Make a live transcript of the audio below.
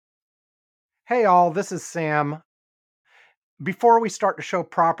Hey all, this is Sam. Before we start the show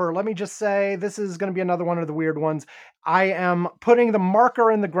proper, let me just say this is going to be another one of the weird ones. I am putting the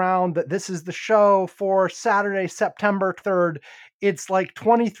marker in the ground that this is the show for Saturday, September 3rd. It's like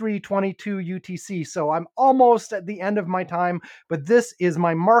 23:22 UTC, so I'm almost at the end of my time, but this is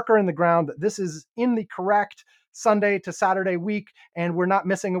my marker in the ground that this is in the correct Sunday to Saturday week, and we're not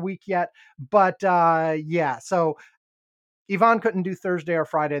missing a week yet. But yeah, so Yvonne couldn't do Thursday or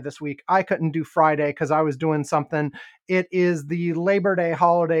Friday this week. I couldn't do Friday because I was doing something. It is the Labor Day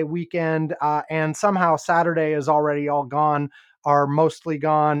holiday weekend, and somehow Saturday is already all gone, or mostly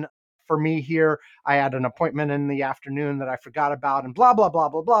gone for me here. I had an appointment in the afternoon that I forgot about, and blah, blah, blah,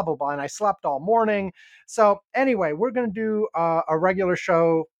 blah, blah, blah, blah. And I slept all morning. So, anyway, we're going to do a regular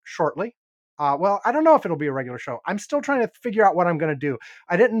show shortly. Well, I don't know if it'll be a regular show. I'm still trying to figure out what I'm going to do.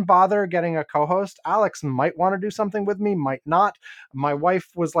 I didn't bother getting a co-host. Alex might want to do something with me, might not. My wife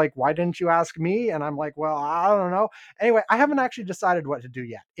was like, "Why didn't you ask me?" And I'm like, "Well, I don't know." Anyway, I haven't actually decided what to do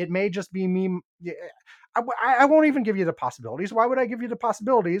yet. It may just be me. I won't even give you the possibilities. Why would I give you the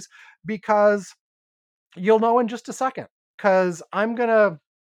possibilities? Because you'll know in just a second. Because I'm gonna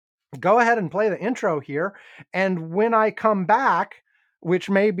go ahead and play the intro here, and when I come back,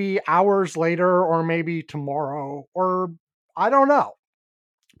 which may be hours later, or maybe tomorrow, or I don't know,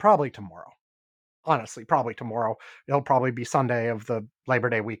 probably tomorrow. Honestly, probably tomorrow. It'll probably be Sunday of the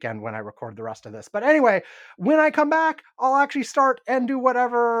Labor Day weekend when I record the rest of this. But anyway, when I come back, I'll actually start and do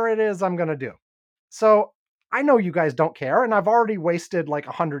whatever it is I'm going to do. So I know you guys don't care, and I've already wasted like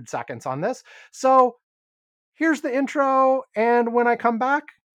 100 seconds on this. So here's the intro, and when I come back,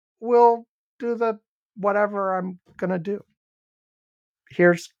 we'll do the whatever I'm going to do.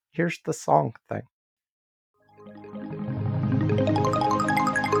 Here's the song thing.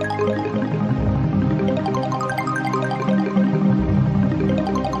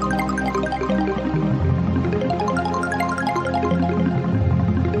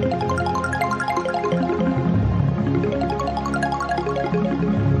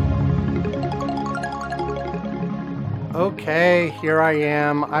 Okay, here I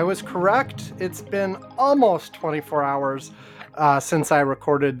am. I was correct. It's been almost 24 hours since I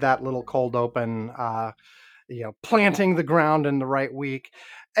recorded that little cold open, planting the ground in the right week.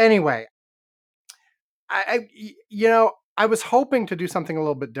 Anyway, I was hoping to do something a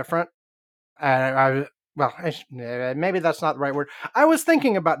little bit different. Maybe that's not the right word. I was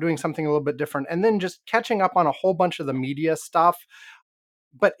thinking about doing something a little bit different and then just catching up on a whole bunch of the media stuff,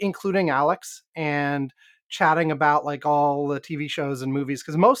 but including Alex and chatting about like all the TV shows and movies,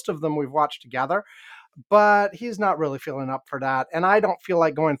 because most of them we've watched together, but he's not really feeling up for that. And I don't feel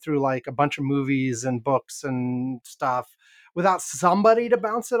like going through like a bunch of movies and books and stuff without somebody to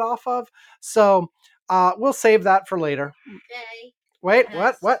bounce it off of. So we'll save that for later. Okay. Wait,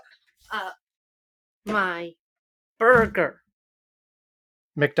 what? My burger.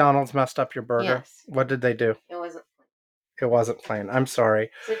 McDonald's messed up your burger? Yes. What did they do? It wasn't plain. It wasn't plain. I'm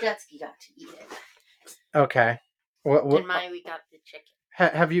sorry. Sadetsky got to eat it. Okay. And we got the chicken.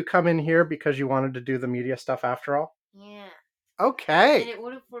 Have you come in here because you wanted to do the media stuff after all? Yeah. Okay. And it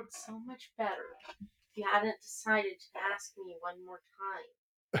would have worked so much better if you hadn't decided to ask me one more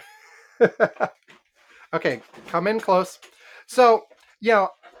time. Okay, come in close. So,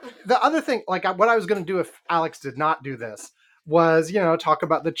 the other thing, like what I was going to do if Alex did not do this was, talk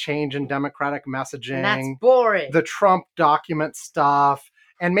about the change in Democratic messaging. And that's boring. The Trump document stuff,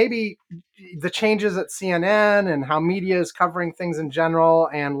 and maybe the changes at CNN and how media is covering things in general.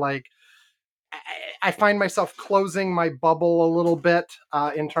 And like, I find myself closing my bubble a little bit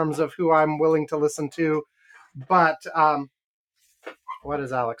in terms of who I'm willing to listen to. But what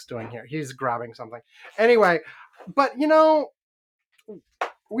is Alex doing here? He's grabbing something. Anyway, but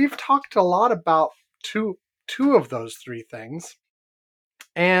we've talked a lot about two of those three things.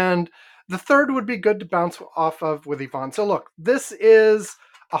 And the third would be good to bounce off of with Yvonne. So look, this is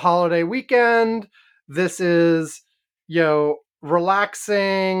a holiday weekend. This is,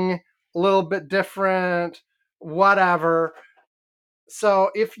 relaxing, a little bit different, whatever. So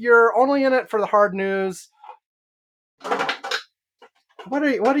if you're only in it for the hard news, what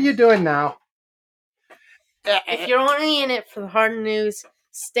are you doing now? If you're only in it for the hard news,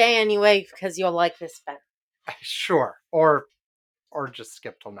 stay anyway because you'll like this better. Sure. Or just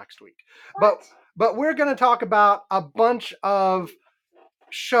skip till next week. What? But we're going to talk about a bunch of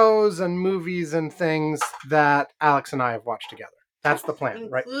shows and movies and things that Alex and I have watched together. That's the plan,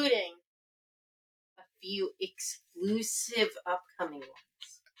 right? Including a few exclusive upcoming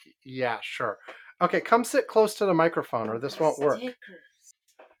ones. Yeah, sure. Okay, come sit close to the microphone or this won't work. Stickers.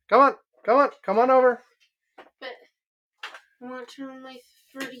 Come on over. But I want to turn my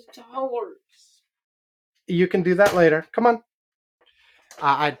 $30. You can do that later. Come on.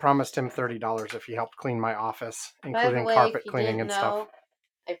 I'd promised him $30 if he helped clean my office, including By the way, carpet if you cleaning didn't and stuff. know,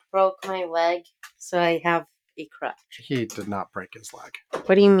 I broke my leg, so I have a crutch. He did not break his leg.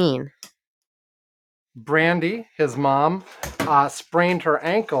 What do you mean? Brandy, his mom, sprained her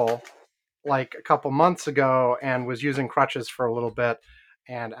ankle like a couple months ago and was using crutches for a little bit.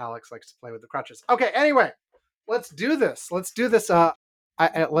 And Alex likes to play with the crutches. Okay, anyway, let's do this. Let's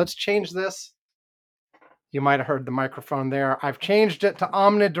change this. You might have heard the microphone there. I've changed it to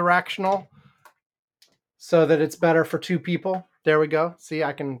omnidirectional so that it's better for two people. There we go. See,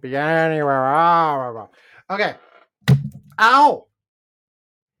 I can be anywhere. Okay. Ow!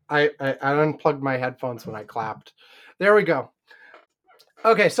 I unplugged my headphones when I clapped. There we go.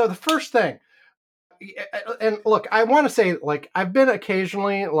 Okay, so the first thing, and look, I want to say, like, I've been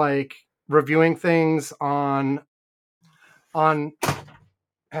occasionally like reviewing things on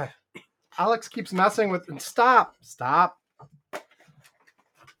Alex keeps messing with. Stop.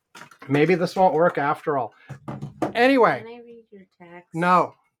 Maybe this won't work after all. Anyway. Can I read your text?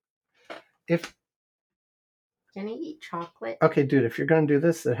 No. Can you eat chocolate? Okay, dude, if you're going to do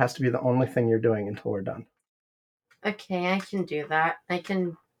this, it has to be the only thing you're doing until we're done. Okay, I can do that. I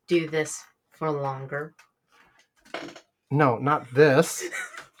can do this for longer. No, not this.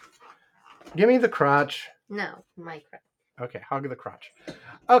 Give me the crotch. No, my crutch. Okay, hug the crotch.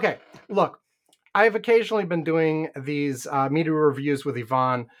 Okay, look, I've occasionally been doing these media reviews with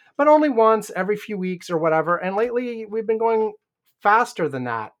Yvonne, but only once every few weeks or whatever. And lately, we've been going faster than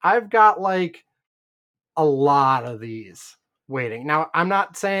that. I've got like a lot of these waiting. Now, I'm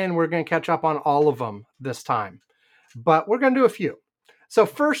not saying we're going to catch up on all of them this time, but we're going to do a few. So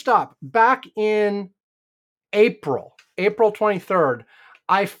first up, back in April 23rd,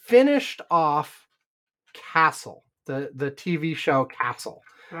 I finished off Castle, the TV show Castle.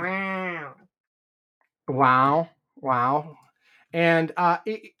 Wow. And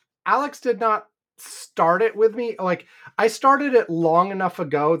Alex did not start it with me. Like, I started it long enough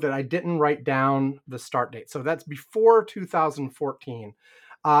ago that I didn't write down the start date. So that's before 2014.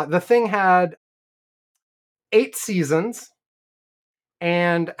 The thing had 8 seasons,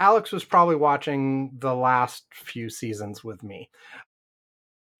 and Alex was probably watching the last few seasons with me.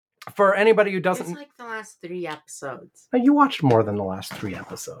 For anybody who doesn't... It's like the last 3 episodes. You watched more than the last 3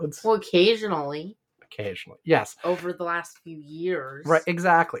 episodes. Well, occasionally, yes. Over the last few years. Right,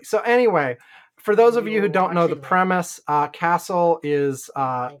 exactly. So anyway, for those of you who don't know the premise, Castle is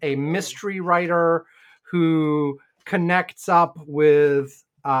a mystery writer who connects up with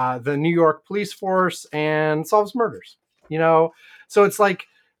the New York police force and solves murders. You know, so it's like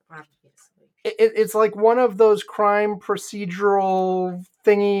it's like one of those crime procedural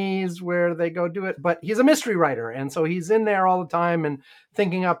thingies where they go do it, but he's a mystery writer, and so he's in there all the time and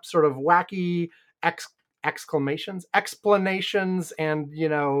thinking up sort of wacky explanations, and you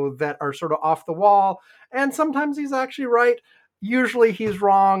know, that are sort of off the wall. And sometimes he's actually right. Usually he's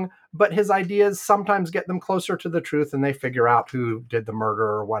wrong, but his ideas sometimes get them closer to the truth, and they figure out who did the murder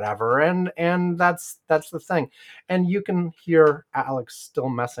or whatever. And that's the thing. And you can hear Alex still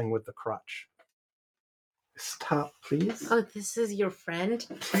messing with the crutch. Stop, please. Oh, this is your friend?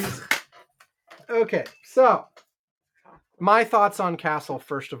 Okay, so my thoughts on Castle,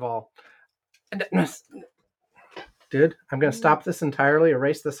 first of all. Dude, I'm going to stop this entirely,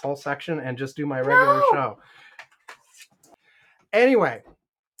 erase this whole section, and just do my regular show. Anyway,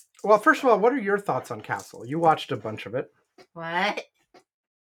 well, first of all, what are your thoughts on Castle? You watched a bunch of it. What?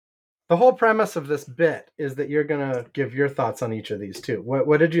 The whole premise of this bit is that you're going to give your thoughts on each of these too.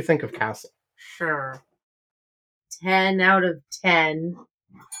 What did you think of Castle? Sure. 10 out of 10.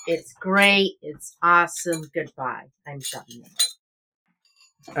 It's great. It's awesome. Goodbye. I'm done.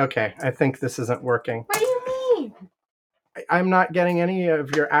 Okay, I think this isn't working. What do you mean? I'm not getting any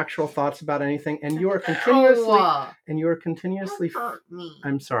of your actual thoughts about anything, and you are continuously hurt me.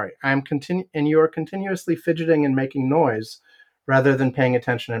 I'm sorry. And you are continuously fidgeting and making noise rather than paying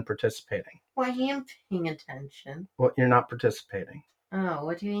attention and participating. Well, I am paying attention. Well, you're not participating. Oh,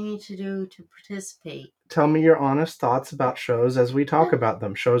 what do you need to do to participate? Tell me your honest thoughts about shows as we talk about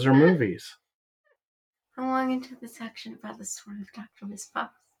them, shows or movies. How long into the section about the story of Dr. Miss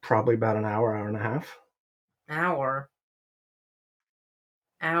Puff? Probably about an hour and a half. Hour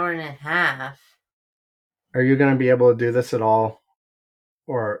and a half. Are you going to be able to do this at all?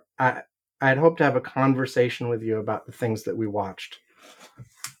 Or I'd hope to have a conversation with you about the things that we watched.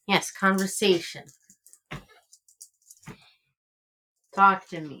 Yes, conversation. Talk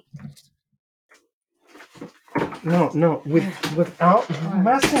to me. No, without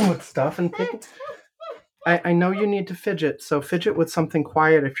messing with stuff and picking. I know you need to fidget, so fidget with something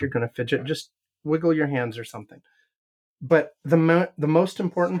quiet if you're going to fidget. Just wiggle your hands or something. But the most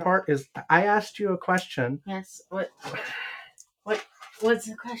important part is I asked you a question. Yes. What? What's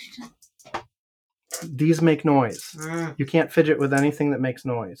the question? These make noise. You can't fidget with anything that makes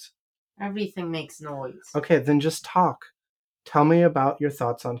noise. Everything makes noise. Okay, then just talk. Tell me about your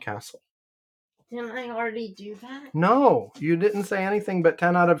thoughts on Castle. Didn't I already do that? No, you didn't say anything but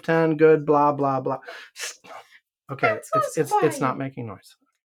 10 out of 10, good, blah, blah, blah. Okay, it's not making noise.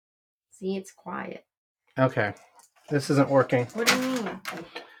 See, it's quiet. Okay, this isn't working. What do you mean?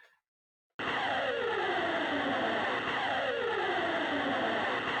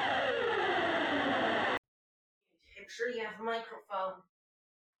 I'm sure you have a microphone.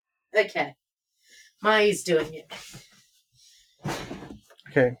 Okay. Maya's doing it.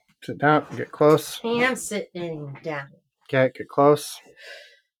 Okay, sit down, get close. I am sitting down. Okay, get close.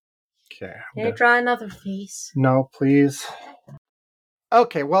 Okay. Can I draw another face? No, please.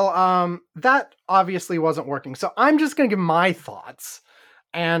 Okay, well, that obviously wasn't working. So I'm just gonna give my thoughts.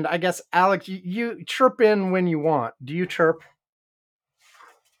 And I guess Alex, you chirp in when you want. Do you chirp?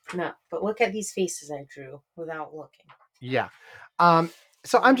 No, but look at these faces I drew without looking. Yeah.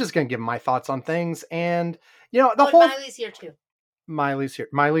 So I'm just gonna give my thoughts on things, and Miley's here too. Miley's here.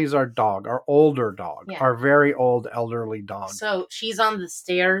 Miley's our dog, our older dog, our very old elderly dog. So she's on the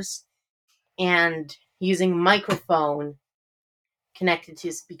stairs and using microphone connected to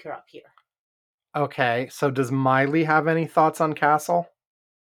a speaker up here. Okay, so does Miley have any thoughts on Castle?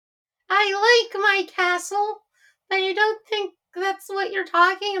 I like my castle, but I don't think that's what you're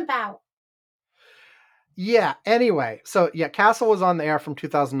talking about. Yeah, anyway, so yeah, Castle was on the air from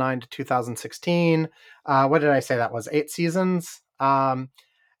 2009 to 2016. What did I say that was? 8 seasons.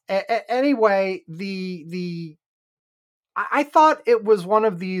 Anyway, I thought it was one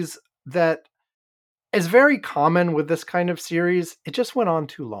of these that is very common with this kind of series. It just went on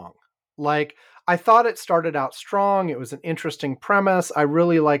too long. Like, I thought it started out strong. It was an interesting premise. I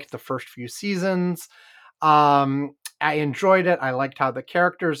really liked the first few seasons. I enjoyed it. I liked how the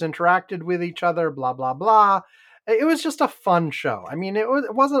characters interacted with each other, blah, blah, blah. It was just a fun show. I mean, it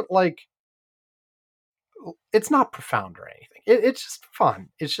wasn't like, it's not profound or anything. It's just fun.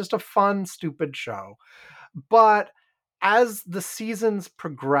 It's just a fun, stupid show. But as the seasons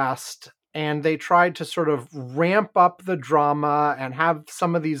progressed and they tried to sort of ramp up the drama and have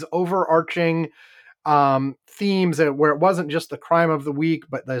some of these overarching themes where it wasn't just the crime of the week,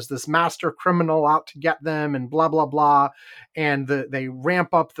 but there's this master criminal out to get them and blah, blah, blah. And they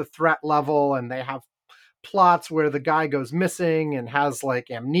ramp up the threat level and they have plots where the guy goes missing and has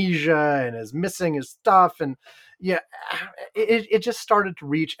like amnesia and is missing his stuff. And yeah, it just started to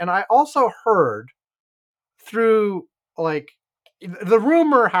reach. And I also heard through, like, the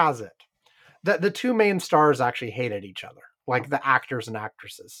rumor has it that the two main stars actually hated each other. Like the actors and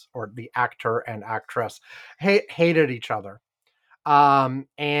actresses, or the actor and actress, hated each other.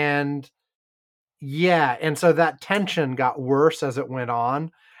 And yeah, and so that tension got worse as it went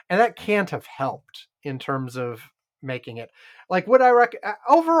on, and that can't have helped in terms of making it. Like, would I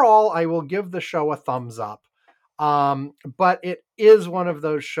overall, I will give the show a thumbs up. But it is one of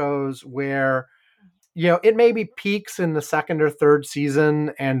those shows where, it maybe peaks in the second or third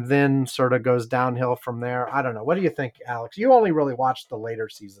season and then sort of goes downhill from there. I don't know. What do you think, Alex? You only really watched the later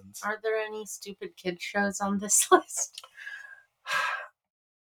seasons. Are there any stupid kid shows on this list?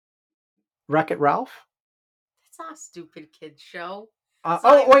 Wreck-It Ralph? That's not a stupid kid show.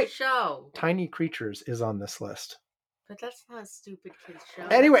 Wait. Show. Tiny Creatures is on this list. But that's not a stupid kid show.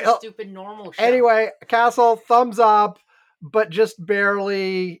 Anyway, that's a stupid normal show. Anyway, Castle, thumbs up, but just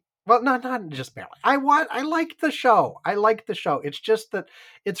barely. Well, not just barely. I liked the show. I liked the show. It's just that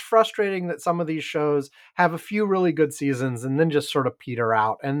it's frustrating that some of these shows have a few really good seasons and then just sort of peter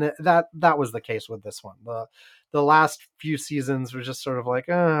out. And that was the case with this one. The last few seasons were just sort of like,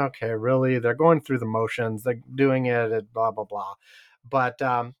 oh, okay, really? They're going through the motions. They're doing it and blah, blah, blah. But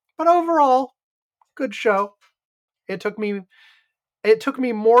overall, good show. It took me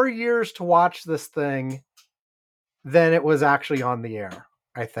more years to watch this thing than it was actually on the air,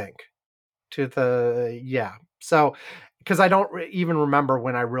 I think. So, because I don't even remember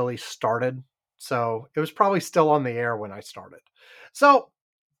when I really started. So it was probably still on the air when I started. So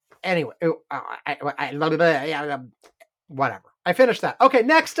anyway, whatever. I finished that. Okay,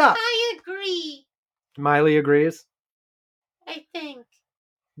 next up. I agree. Miley agrees. I think.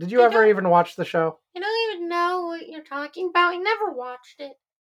 Did you ever even watch the show? I don't even know what you're talking about. I never watched it.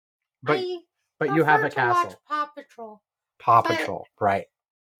 But you have a Castle. Watch Paw Patrol. Paw Patrol, right?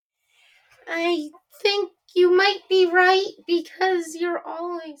 I think you might be right because you're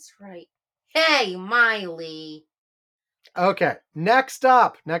always right. Hey, Miley. Okay, next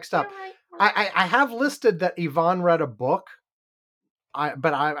up. You're right. I have listed that Yvonne read a book.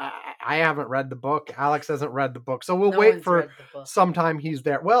 But I haven't read the book. Alex hasn't read the book, so we'll No wait one's for read the book. sometime he's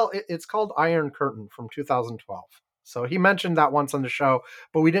there. Well, it's called Iron Curtain from 2012. So he mentioned that once on the show,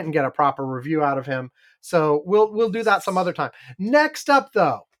 but we didn't get a proper review out of him. So we'll do that some other time. Next up,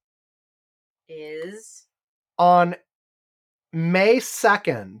 though, Is on May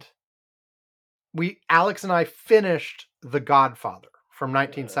 2nd, Alex and I finished The Godfather from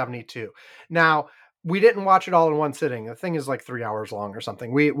 1972. Now, we didn't watch it all in one sitting. The thing is like 3 hours long or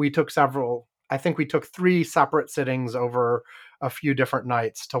something. We took several. I think we took 3 separate sittings over a few different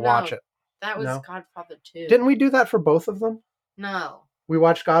nights to watch it. That was No? Godfather 2. Didn't we do that for both of them? No. We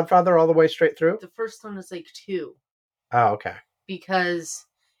watched Godfather all the way straight through? The first one was like 2. Oh, okay. Because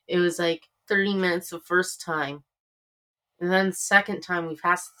it was like 30 minutes the first time. And then the second time we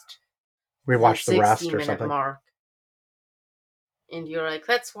passed We watched the rest or 60-minute something. mark. And you're like,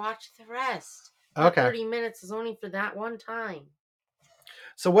 let's watch the rest. Okay. 30 minutes is only for that one time.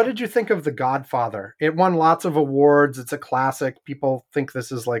 So what did you think of The Godfather? It won lots of awards. It's a classic. People think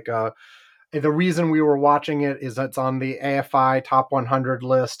this is like the reason we were watching it is it's on the AFI top 100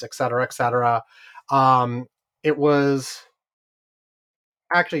 list, et cetera, et cetera. It was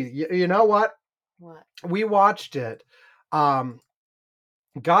actually, you know what? What? We watched it. Godfather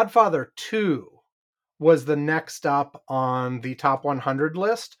 2 was the next up on the top 100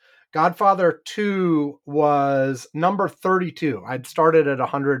 list. Godfather 2 was number 32. I'd started at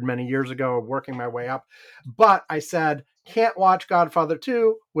 100 many years ago, working my way up. But I said, can't watch Godfather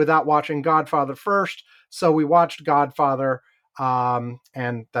 2 without watching Godfather first. So we watched Godfather, and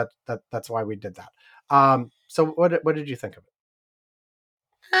that's why we did that. So what did you think of it?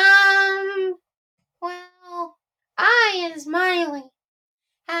 Well, I, as Miley,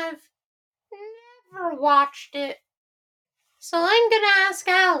 have never watched it. So I'm gonna ask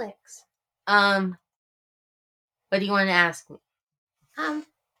Alex. What do you want to ask me? Tell me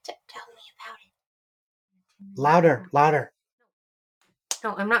about it. Louder.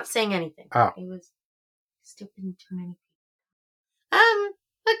 No, I'm not saying anything. Oh. It was stupid and too many people.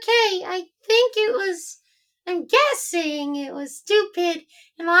 Okay, I think I'm guessing it was stupid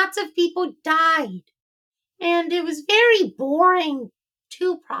and lots of people died. And it was very boring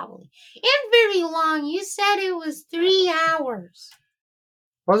too, probably. And very long. You said it was 3 hours.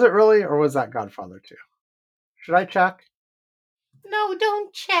 Was it really, or was that Godfather 2? Should I check? No,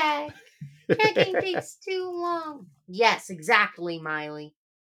 don't check. Checking takes too long. Yes, exactly, Miley.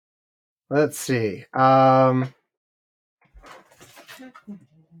 Let's see.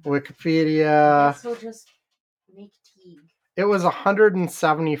 Wikipedia. So just make tea. It was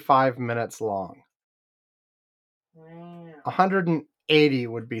 175 minutes long. Wow. 180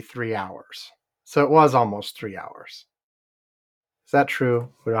 would be 3 hours. So it was almost 3 hours. Is that true?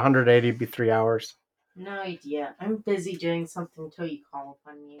 Would 180 be 3 hours? No idea. I'm busy doing something until you call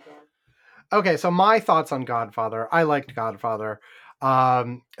upon me again. Okay, so my thoughts on Godfather. I liked Godfather,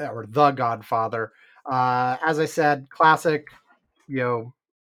 or The Godfather. As I said, classic,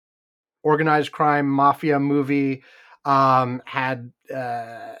 organized crime mafia movie. Had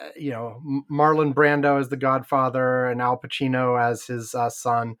Marlon Brando as the Godfather and Al Pacino as his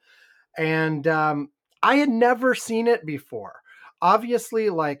son, and I had never seen it before. Obviously,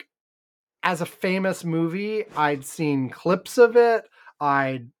 like as a famous movie, I'd seen clips of it.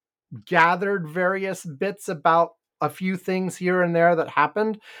 I'd gathered various bits about a few things here and there that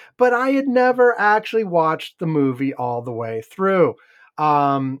happened, but I had never actually watched the movie all the way through.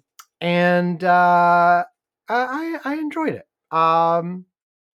 And I enjoyed it.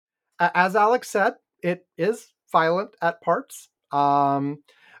 As Alex said, it is violent at parts. But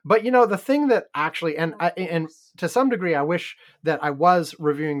the thing that actually, and to some degree, I wish that I was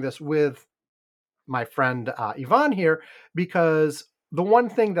reviewing this with my friend Yvonne here, because the one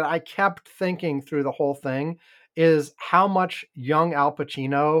thing that I kept thinking through the whole thing is how much young Al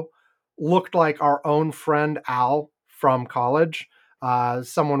Pacino looked like our own friend Al from college.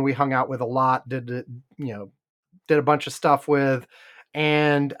 Someone we hung out with a lot, did a bunch of stuff with,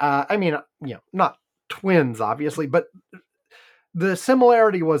 and I mean, not twins, obviously, but the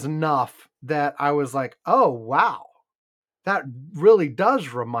similarity was enough that I was like, oh wow, that really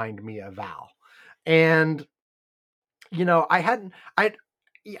does remind me of Al. And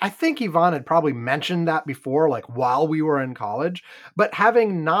I think Yvonne had probably mentioned that before, like while we were in college, but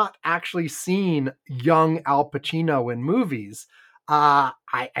having not actually seen young Al Pacino in movies, I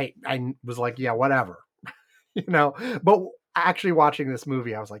was like, yeah, whatever, but actually watching this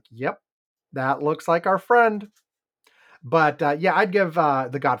movie, I was like, yep, that looks like our friend. But yeah, I'd give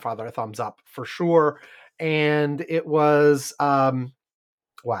The Godfather a thumbs up for sure. And it was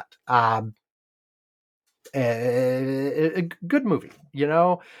what a good movie, you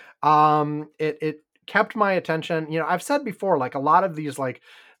know. It kept my attention. You know, I've said before, like a lot of these like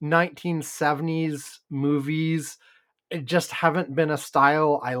 1970s movies, it just haven't been a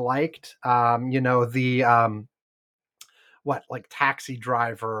style I liked. You know, the what like Taxi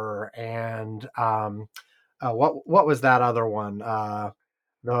Driver and what was that other one?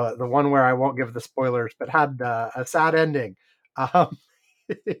 The one where I won't give the spoilers, but had a sad ending. Um,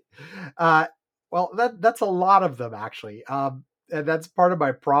 uh, well, that's a lot of them actually, and that's part of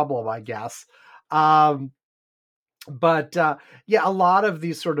my problem, I guess. Um, but yeah, a lot of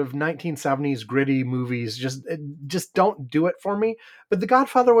these sort of 1970s gritty movies just don't do it for me. But The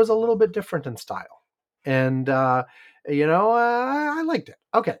Godfather was a little bit different in style, and you know, I liked it.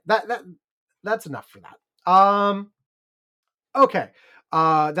 Okay, that's enough for that. Okay.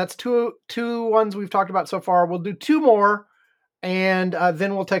 That's two ones we've talked about so far. We'll do two more, and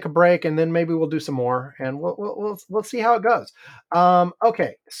then we'll take a break, and then maybe we'll do some more, and we'll see how it goes.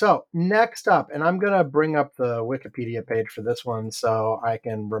 Okay. So next up, and I'm gonna bring up the Wikipedia page for this one so I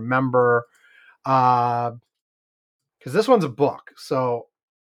can remember, because this one's a book. So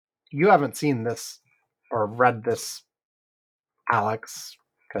you haven't seen this or read this, Alex,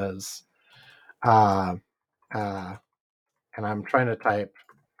 because uh, uh, and I'm trying to type.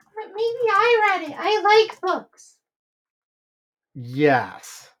 But maybe I read it. I like books.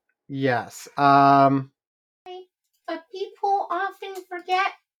 Yes. Yes. But people often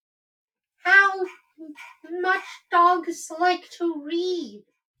forget how much dogs like to read.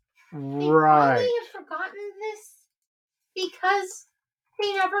 They probably Right. have forgotten this because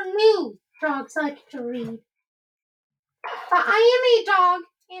they never knew dogs like to read. But I am a dog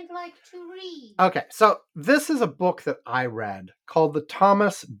and like to read. Okay. So this is a book that I read called The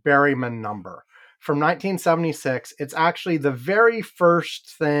Thomas Berryman Number from 1976. It's actually the very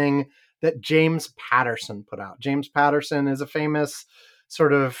first thing that James Patterson put out. James Patterson is a famous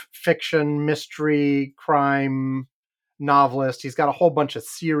sort of fiction, mystery, crime novelist. He's got a whole bunch of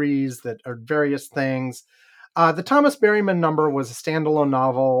series that are various things. The Thomas Berryman Number was a standalone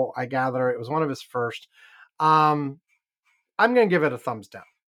novel, I gather. It was one of his first. Um, I'm going to give it a thumbs down.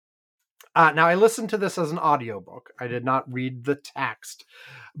 Now, I listened to this as an audiobook. I did not read the text.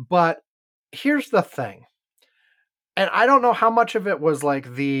 But here's the thing. And I don't know how much of it was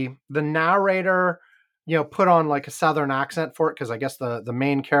like the narrator, you know, put on like a southern accent for it, because I guess the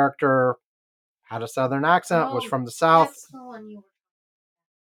main character had a southern accent, was from the south. That's the one you were.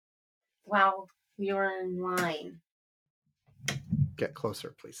 Wow, you're in line. Get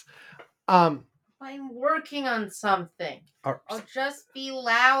closer, please. Um, I'm working on something. or, I'll just be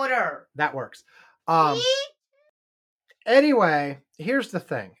louder. that works. Anyway, here's the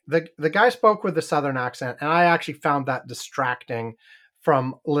thing. The guy spoke with a southern accent, and I actually found that distracting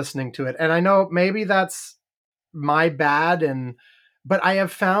from listening to it. And I know maybe that's my bad, and but I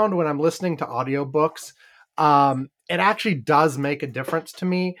have found when I'm listening to audiobooks, it actually does make a difference to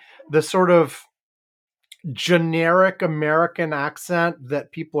me. The sort of generic American accent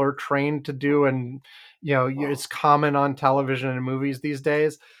that people are trained to do, and you know, it's common on television and movies these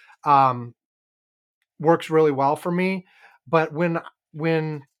days, um, works really well for me. But when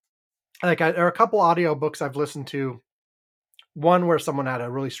there are a couple audiobooks I've listened to, one where someone had a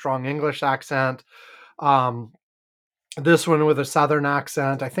really strong English accent, um, this one with a southern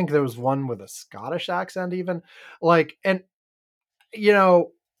accent. I think there was one with a Scottish accent even. Like, and you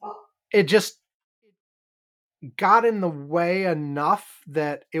know, it just got in the way enough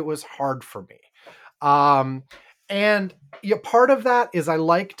that it was hard for me. Um, and yeah, part of that is I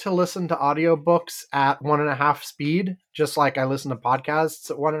like to listen to audiobooks at 1.5 speed, just like I listen to podcasts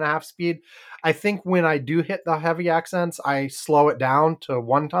at 1.5 speed. I think when I do hit the heavy accents, I slow it down to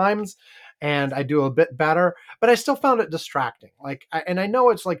 1 times and I do a bit better, but I still found it distracting. Like, and I know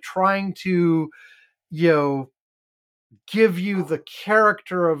it's like trying to, you know, give you the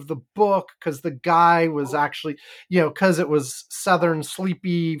character of the book, because the guy was actually, you know, because it was southern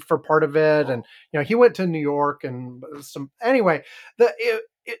sleepy for part of it, and you know he went to New York and some anyway.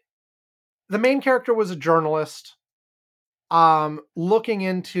 The main character was a journalist, looking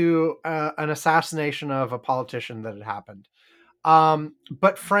into an assassination of a politician that had happened.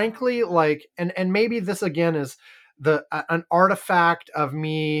 But frankly, like, and maybe this again is an artifact of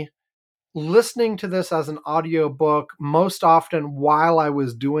me listening to this as an audiobook most often while I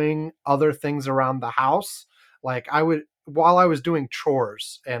was doing other things around the house. Like I would, while I was doing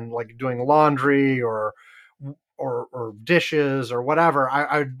chores and like doing laundry or dishes or whatever,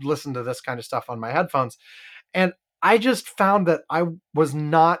 I'd listen to this kind of stuff on my headphones. And I just found that I was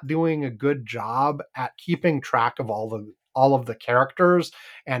not doing a good job at keeping track of all of the characters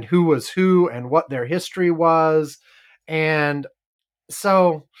and who was who and what their history was. And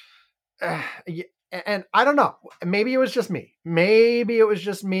so and I don't know, maybe it was just me. Maybe it was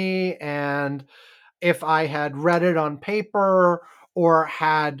just me, and if I had read it on paper or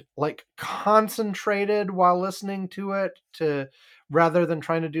had like concentrated while listening to it to rather than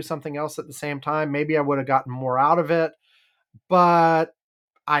trying to do something else at the same time, maybe I would have gotten more out of it. But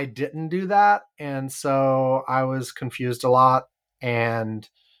I didn't do that, and so I was confused a lot. And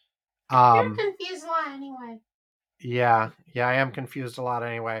You're um confused a lot anyway. yeah, I am confused a lot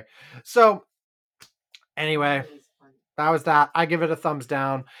anyway. So anyway, that was that. I give it a thumbs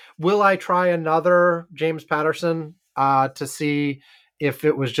down. Will I try another James Patterson to see if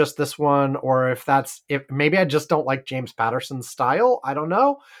it was just this one, or if maybe I just don't like James Patterson's style? I don't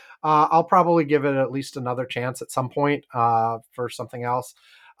know. I'll probably give it at least another chance at some point for something else.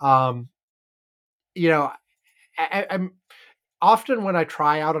 Um, you know, I'm often when I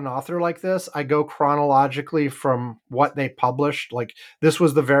try out an author like this, I go chronologically from what they published. Like this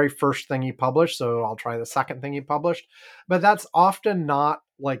was the very first thing he published, so I'll try the second thing he published. But that's often not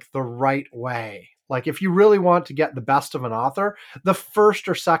like the right way. Like if you really want to get the best of an author, the first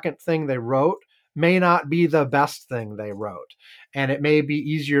or second thing they wrote may not be the best thing they wrote. And it may be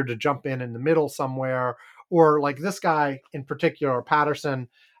easier to jump in the middle somewhere. Or like this guy in particular, Patterson,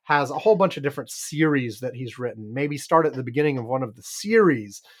 has a whole bunch of different series that he's written. Maybe start at the beginning of one of the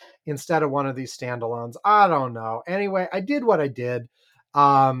series instead of one of these standalones. I don't know. Anyway, I did what I did.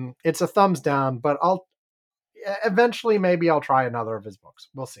 It's a thumbs down, but I'll eventually maybe I'll try another of his books.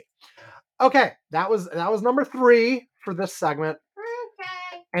 We'll see. Okay, that was number 3 for this segment.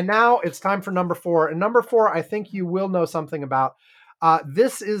 Okay. And now it's time for number 4. And number 4, I think you will know something about.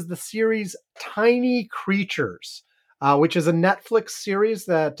 This is the series Tiny Creatures, which is a Netflix series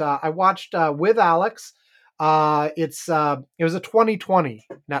that I watched with Alex. It was a 2020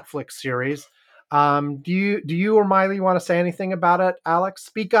 Netflix series. Do you or Miley want to say anything about it, Alex?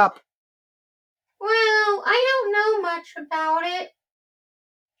 Speak up. Well, I don't know much about it.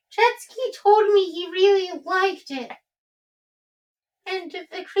 Chetsky told me he really liked it. And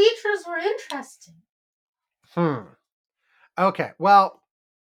the creatures were interesting. Okay. Well,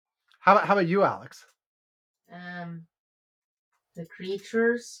 how about you, Alex? The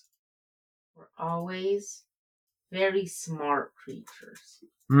creatures were always very smart creatures.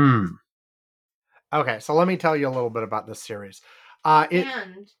 Okay, so let me tell you a little bit about this series.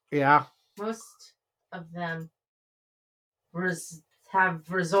 And Yeah. most of them have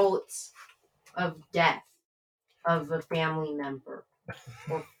results of death of a family member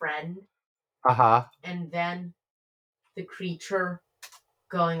or friend. Uh-huh. And then the creature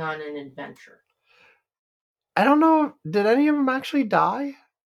going on an adventure. I don't know. Did any of them actually die?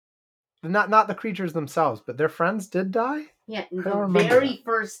 Not the creatures themselves, but their friends did die? Yeah, in the very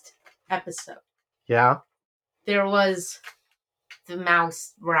first episode. Yeah. There was the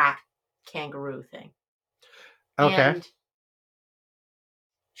mouse rat kangaroo thing. Okay. And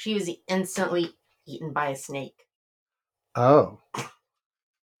she was instantly eaten by a snake. Oh.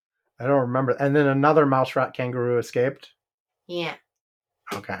 I don't remember. And then another mouse rat kangaroo escaped? Yeah.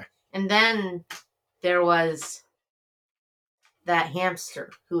 Okay. And then there was that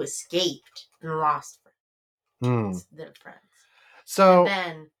hamster who escaped and lost their friends. So and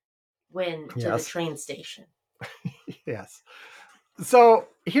then went to the train station. Yes. So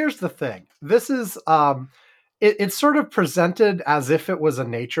here's the thing. This is it's sort of presented as if it was a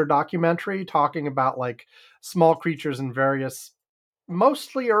nature documentary talking about like small creatures in various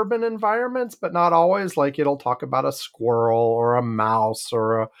mostly urban environments, but not always. Like it'll talk about a squirrel or a mouse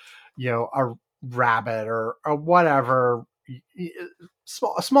or a rabbit or whatever.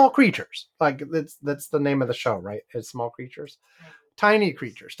 Small creatures. Like that's the name of the show, right? It's small creatures. Tiny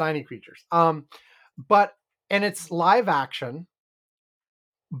creatures. But and it's live action,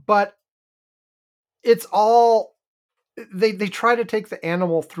 but it's all they try to take the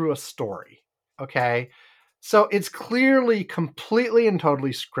animal through a story. Okay. So it's clearly completely and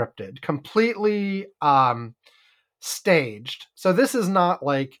totally scripted, completely staged. So this is not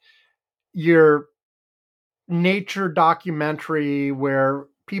like your nature documentary where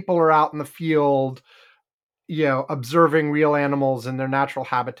people are out in the field, observing real animals in their natural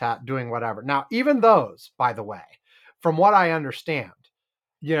habitat, doing whatever. Now, even those, by the way, from what I understand,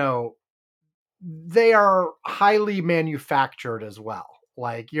 they are highly manufactured as well.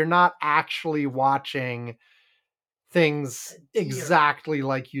 Like you're not actually watching things exactly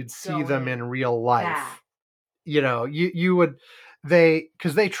like you'd see them in real life. You would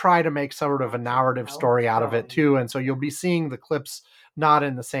because they try to make sort of a narrative story out of it too. And so you'll be seeing the clips not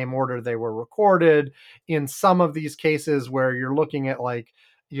in the same order they were recorded. In some of these cases where you're looking at like,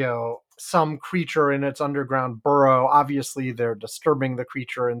 some creature in its underground burrow, obviously they're disturbing the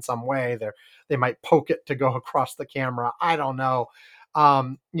creature in some way. They might poke it to go across the camera. I don't know.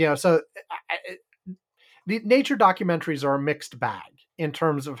 So the nature documentaries are a mixed bag in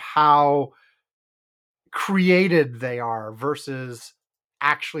terms of how created they are versus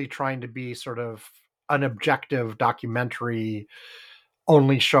actually trying to be sort of an objective documentary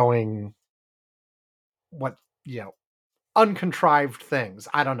only showing what, uncontrived things.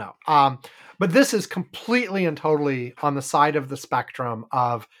 I don't know. But this is completely and totally on the side of the spectrum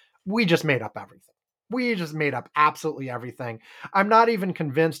of we just made up everything. We just made up absolutely everything. I'm not even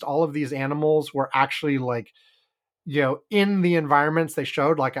convinced all of these animals were actually like, in the environments they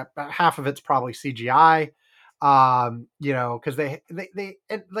showed. Like half of it's probably CGI. Because they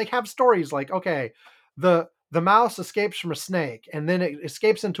like have stories like, okay, the mouse escapes from a snake and then it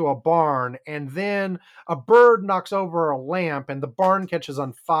escapes into a barn and then a bird knocks over a lamp and the barn catches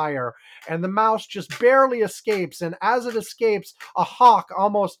on fire and the mouse just barely escapes, and as it escapes a hawk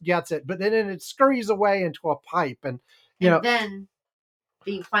almost gets it, but then it scurries away into a pipe, and then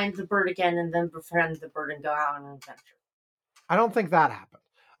they find the bird again and then befriend the bird and go out on an adventure. I don't think that happened,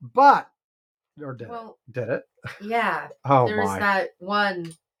 but or did did it? Yeah. Oh, there was that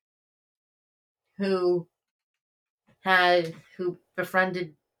one who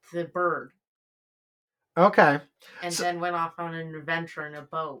befriended the bird. Okay. And then went off on an adventure in a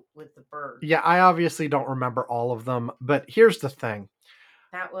boat with the bird. Yeah, I obviously don't remember all of them, but here's the thing.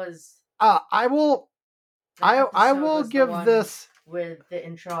 That was I will give this with the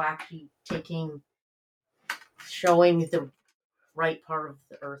intro actually showing the right part of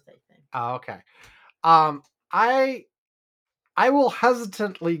the earth, I think. Oh, okay. I will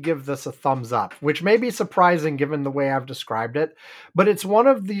hesitantly give this a thumbs up, which may be surprising given the way I've described it, but it's one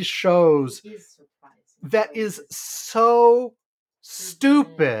of these shows that is so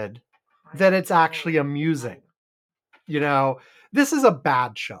stupid that it's actually amusing. This is a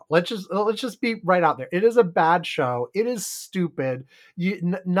bad show. Let's just be right out there. It is a bad show. It is stupid.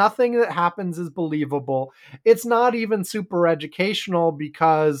 Nothing that happens is believable. It's not even super educational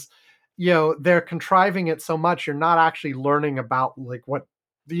because they're contriving it so much you're not actually learning about like what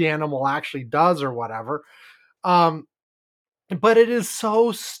the animal actually does or whatever. But it is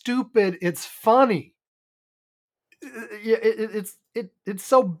so stupid. It's funny. It's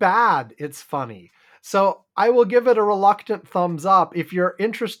so bad. It's funny. So I will give it a reluctant thumbs up. If you're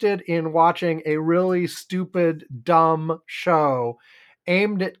interested in watching a really stupid, dumb show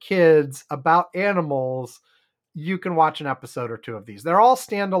aimed at kids about animals, you can watch an episode or two of these. They're all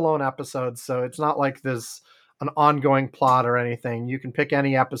standalone episodes, so it's not like there's an ongoing plot or anything. You can pick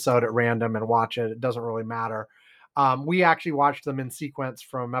any episode at random and watch it. It doesn't really matter. We actually watched them in sequence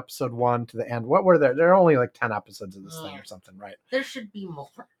from episode 1 to the end. What were there? There are only like 10 episodes of this thing or something, right? There should be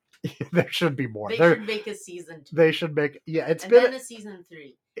more. There should be more. They should make a season 2. They should make, then a season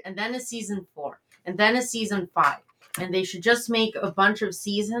 3, and then a season 4, and then a season 5. And they should just make a bunch of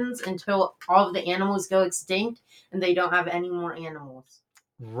seasons until all of the animals go extinct and they don't have any more animals.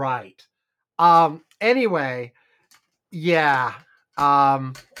 Right. Anyway, yeah.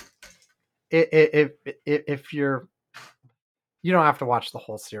 If you don't have to watch the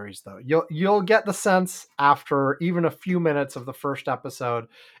whole series though. You'll get the sense after even a few minutes of the first episode.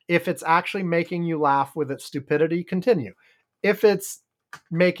 If it's actually making you laugh with its stupidity, continue. If it's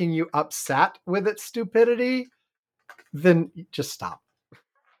making you upset with its stupidity, then just stop.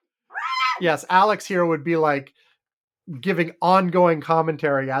 Yes, Alex here would be like giving ongoing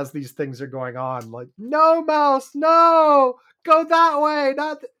commentary as these things are going on. Like, no, mouse, no, go that way,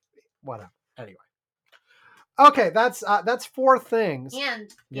 not whatever. Anyway. Okay, that's 4 things.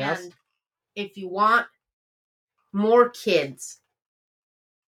 And if you want more kids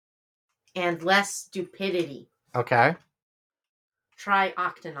and less stupidity, okay, try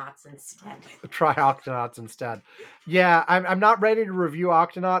Octonauts instead. Yeah, I'm not ready to review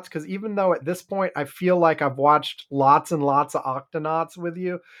Octonauts because even though at this point I feel like I've watched lots and lots of Octonauts with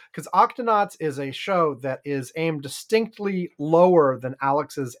you, because Octonauts is a show that is aimed distinctly lower than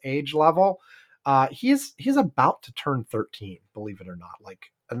Alex's age level. He's about to turn 13, believe it or not. Like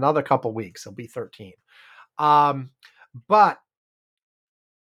another couple weeks, he'll be 13. But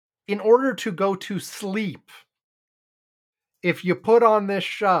in order to go to sleep, if you put on this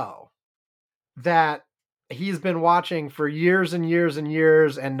show that he's been watching for years and years and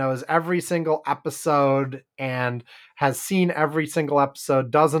years and knows every single episode and has seen every single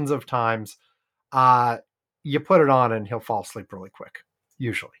episode dozens of times, you put it on and he'll fall asleep really quick,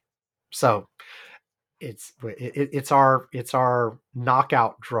 usually. So it's our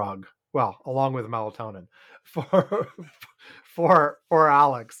knockout drug. Well, along with melatonin for for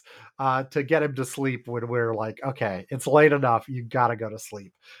Alex to get him to sleep when we're like, okay, it's late enough, you got to go to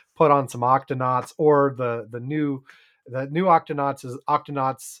sleep. Put on some Octonauts, or the new Octonauts is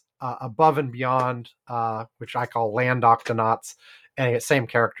Octonauts Above and Beyond, which I call Land Octonauts, and same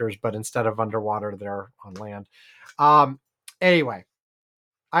characters, but instead of underwater, they're on land. Anyway,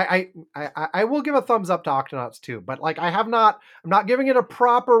 I will give a thumbs up to Octonauts too, but like I'm not giving it a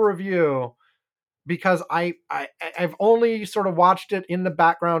proper review because I've only sort of watched it in the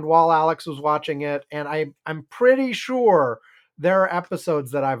background while Alex was watching it, and I'm pretty sure there are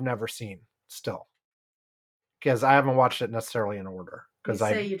episodes that I've never seen still, because I haven't watched it necessarily in order, because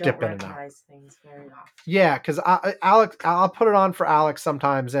I you dip don't in and out. recognize things very often. Yeah, because Alex, I'll put it on for Alex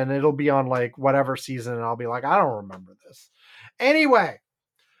sometimes, and it'll be on like whatever season, and I'll be like, I don't remember this. Anyway,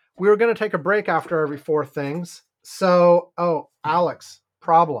 we were going to take a break after every four things. So, Alex,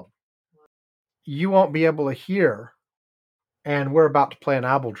 problem. You won't be able to hear, and we're about to play an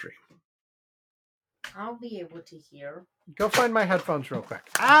Apple Dream. I'll be able to hear. Go find my headphones real quick.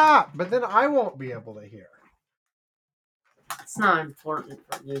 But then I won't be able to hear. It's not important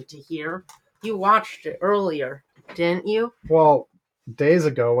for you to hear. You watched it earlier, didn't you? Well, days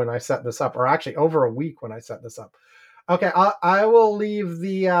ago when I set this up, or actually over a week when I set this up. Okay, I will leave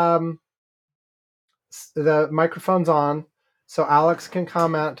the microphones on so Alex can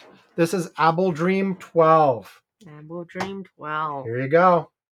comment. This is Apple Dream 12. Apple Dream 12. Here you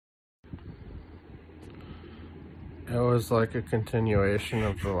go. It was like a continuation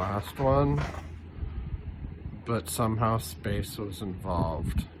of the last one, but somehow space was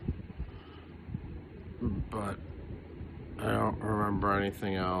involved. But I don't remember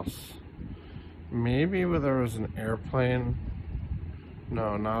anything else. Maybe there was an airplane.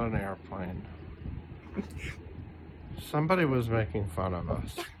 No, not an airplane. Somebody was making fun of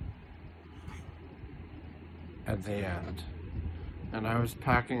us at the end. And I was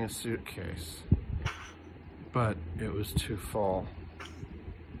packing a suitcase, but it was too full.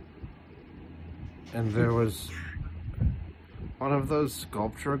 And there was one of those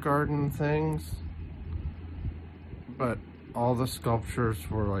sculpture garden things, but all the sculptures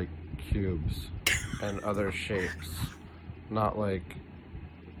were like cubes and other shapes, not like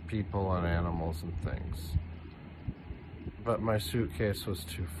people and animals and things. But my suitcase was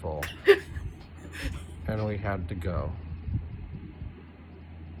too full, and we had to go.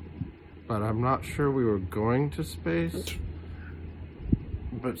 But I'm not sure we were going to space,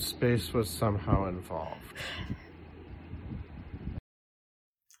 but space was somehow involved.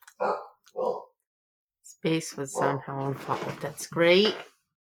 Space was somehow involved. That's great.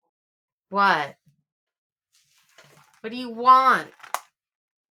 What? What do you want?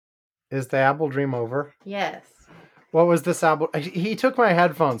 Is the Apple Dream over? Yes. What was this Apple? He took my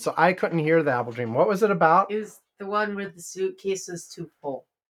headphones, so I couldn't hear the Apple Dream. What was it about? It was the one where the suitcase was too full.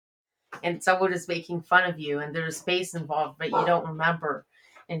 And someone is making fun of you, and there's space involved, but you don't remember.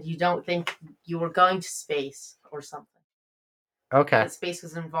 And you don't think you were going to space or something. Okay. That space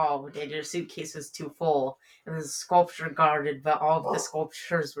was involved, and your suitcase was too full. And there's a sculpture guarded, but all of the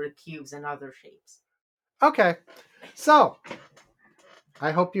sculptures were cubes and other shapes. Okay. So,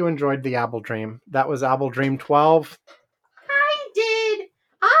 I hope you enjoyed the Apple Dream. That was Apple Dream 12. I did.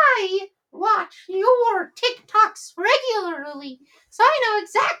 I watch your TikToks regularly, so I know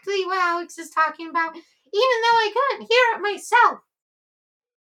exactly what Alex is talking about, even though I couldn't hear it myself.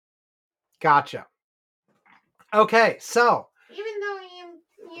 Gotcha. Okay, so. Even though I am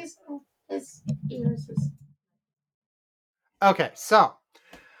using his ears. Okay, so.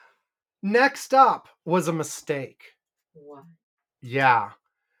 Next up was a mistake. What? Yeah.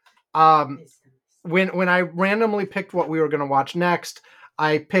 When I randomly picked what we were going to watch next,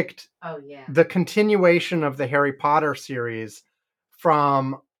 I picked the continuation of the Harry Potter series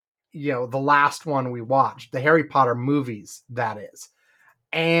from, the last one we watched, the Harry Potter movies, that is.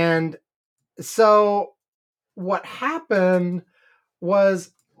 And so what happened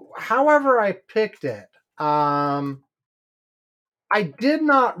was, however I picked it, I did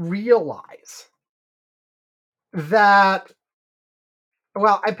not realize that.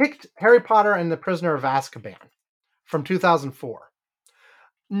 Well, I picked Harry Potter and the Prisoner of Azkaban from 2004,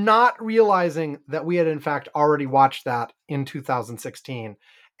 not realizing that we had in fact already watched that in 2016,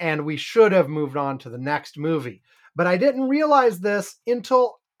 and we should have moved on to the next movie. But I didn't realize this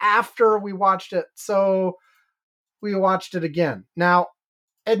until after we watched it, so we watched it again. Now,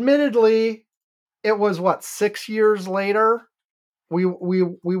 admittedly, it was 6 years later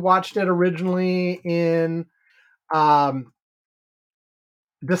We watched it originally in um,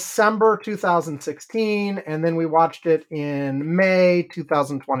 December 2016, and then we watched it in May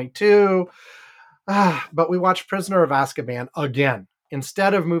 2022. But we watched Prisoner of Azkaban again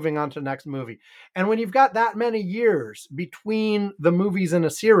instead of moving on to the next movie. And when you've got that many years between the movies in a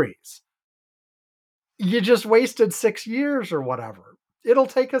series, you just wasted 6 years or whatever. It'll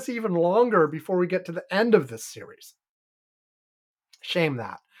take us even longer before we get to the end of this series. Shame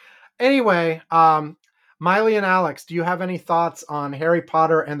that. Anyway, Miley and Alex, do you have any thoughts on Harry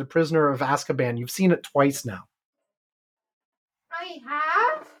Potter and the Prisoner of Azkaban? You've seen it twice now. I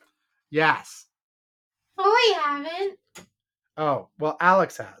have? Yes. Oh, I haven't. Oh, well,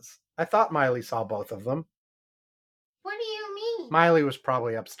 Alex has. I thought Miley saw both of them. What do you mean? Miley was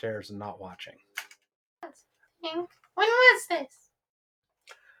probably upstairs and not watching. When was this?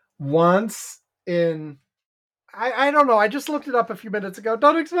 Once in, I don't know. I just looked it up a few minutes ago.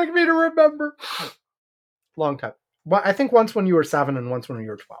 Don't expect me to remember. Long time. Well, I think once when you were 7 and once when you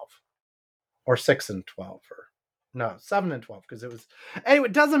were 12. Or 6 and 12. Or no, 7 and 12 because it was. Anyway,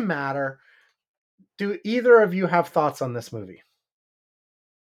 it doesn't matter. Do either of you have thoughts on this movie?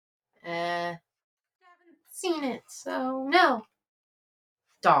 I haven't seen it, so no.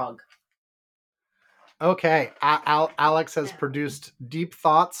 Dog. Okay, Alex has produced deep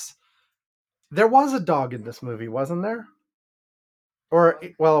thoughts. There was a dog in this movie, wasn't there? Or,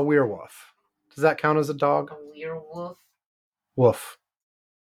 well, a werewolf. Does that count as a dog? A werewolf? Woof.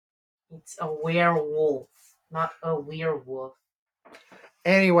 It's a werewolf, not a werewolf.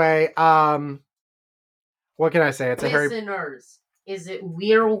 Anyway, what can I say? It's Listeners, is it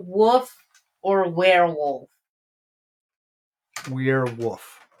werewolf or werewolf?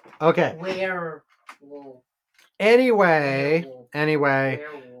 Werewolf. Okay. Werewolf. Anyway,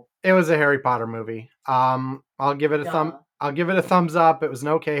 Werewolf. it was a Harry Potter movie. I'll give it a I'll give it a thumbs up. It was an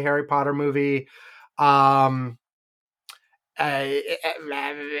okay Harry Potter movie.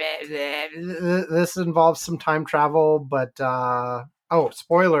 This involves some time travel, but oh,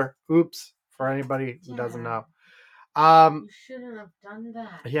 spoiler! Oops, for anybody who doesn't know. You shouldn't have done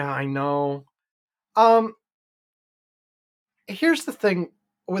that. Yeah, I know. Here's the thing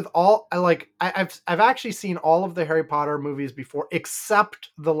with all I've actually seen all of the Harry Potter movies before, except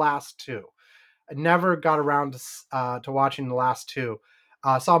the last two. I never got around to watching the last two.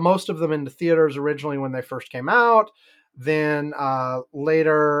 Saw most of them in the theaters originally when they first came out. Then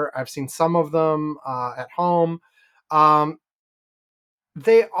later, I've seen some of them at home.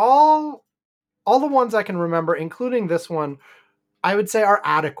 They all the ones I can remember, including this one, I would say are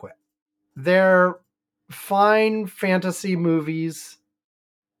adequate. They're fine fantasy movies.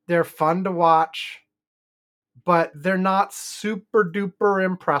 They're fun to watch, but they're not super duper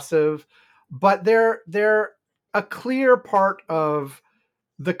impressive. But they're a clear part of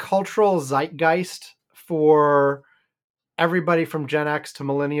the cultural zeitgeist for everybody from Gen X to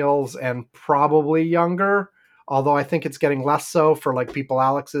millennials and probably younger. Although I think it's getting less so for like people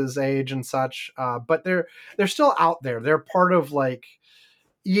Alex's age and such. But they're still out there. They're part of like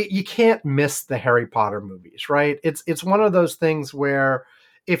you can't miss the Harry Potter movies, right? It's one of those things where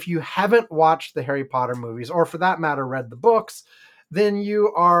if you haven't watched the Harry Potter movies, or for that matter, read the books, then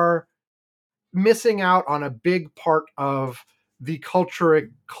you are missing out on a big part of the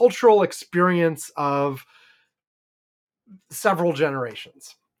cultural experience of several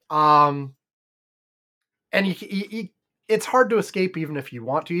generations. And it's hard to escape even if you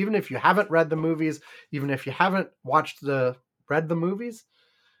want to, even if you haven't read the movies, even if you haven't read the movies.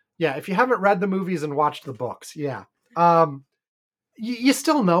 Yeah, if you haven't read the movies and watched the books, yeah. You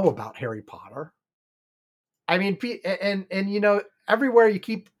still know about Harry Potter. I mean, and you know, everywhere you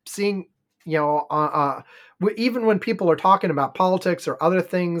keep seeing, you know, even when people are talking about politics or other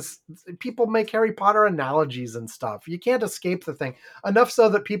things, people make Harry Potter analogies and stuff. You can't escape the thing enough so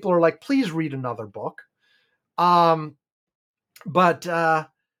that people are like, please read another book. But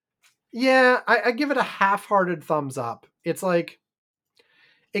yeah, I give it a half-hearted thumbs up. It's like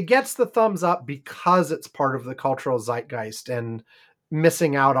it gets the thumbs up because it's part of the cultural zeitgeist, and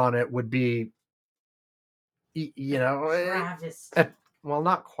missing out on it would be, you know, well,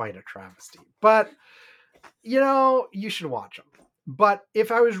 not quite a travesty, but you know, you should watch them. But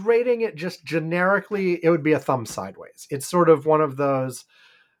if I was rating it just generically, it would be a thumb sideways. It's sort of one of those,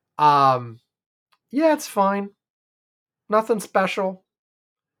 yeah, it's fine. Nothing special.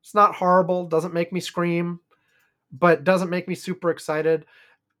 It's not horrible. Doesn't make me scream, but doesn't make me super excited.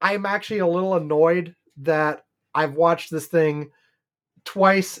 I'm actually a little annoyed that I've watched this thing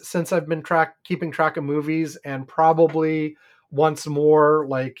twice since I've been keeping track of movies, and probably once more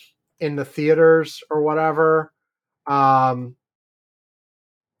like in the theaters or whatever.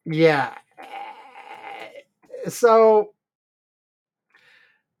 Yeah. So,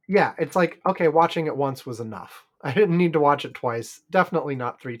 yeah, it's like, okay, watching it once was enough. I didn't need to watch it twice. Definitely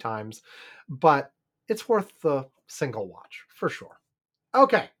not 3 times. But it's worth the single watch for sure.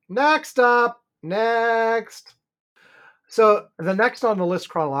 Okay, next up. Next. So the next on the list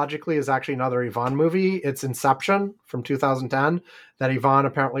chronologically is actually another Yvonne movie. It's Inception from 2010 that Yvonne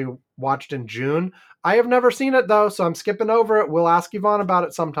apparently watched in June. I have never seen it though, so I'm skipping over it. We'll ask Yvonne about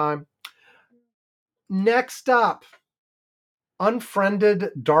it sometime. Next up,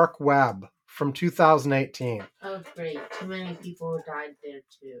 Unfriended Dark Web from 2018. Oh, great. Too many people died there,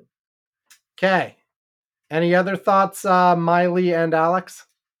 too. Okay. Any other thoughts, Miley and Alex?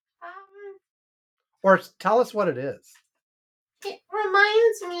 Um, Or tell us what it is. it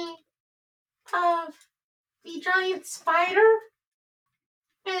reminds me of the giant spider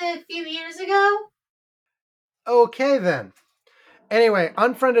a few years ago. Okay, then. Anyway,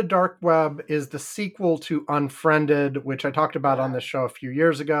 Unfriended Dark Web is the sequel to Unfriended, which I talked about on this show a few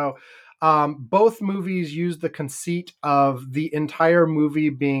years ago. Both movies use the conceit of the entire movie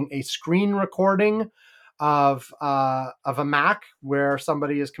being a screen recording of a Mac where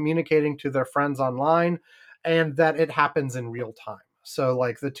somebody is communicating to their friends online, and that it happens in real time. So,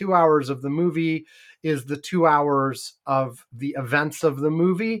 like the 2 hours of the movie is the 2 hours of the events of the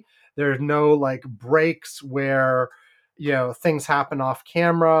movie. There's no like breaks where things happen off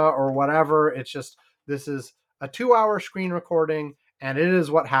camera or whatever. It's just this is a 2 hour screen recording, and it is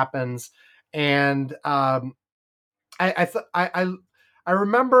what happens. And I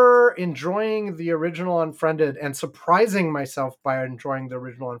remember enjoying the original Unfriended and surprising myself by enjoying the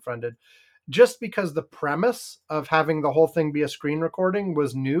original Unfriended, just because the premise of having the whole thing be a screen recording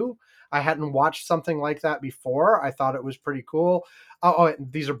was new. I hadn't watched something like that before. I thought it was pretty cool.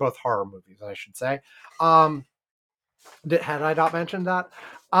 These are both horror movies, I should say. Had I not mentioned that?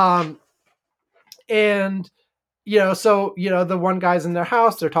 Um, and so the one guy's in their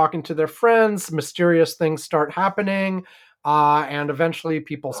house, they're talking to their friends, mysterious things start happening, and eventually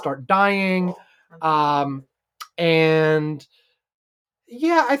people start dying. And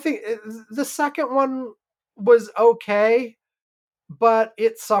yeah, I think the second one was okay, but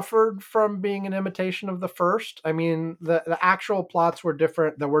it suffered from being an imitation of the first. I mean, the actual plots were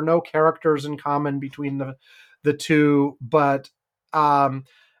different. There were no characters in common between the two, but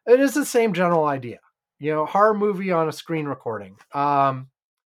it is the same general idea. Horror movie on a screen recording. I'll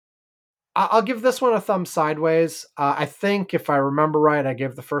give this one a thumb sideways. I think if I remember right, I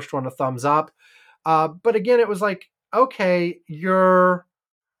gave the first one a thumbs up. But again, it was like, okay, you're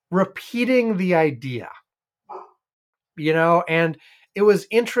repeating the idea, and it was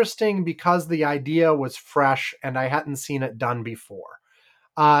interesting because the idea was fresh and I hadn't seen it done before.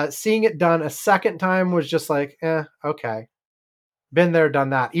 Seeing it done a second time was just like, okay, been there, done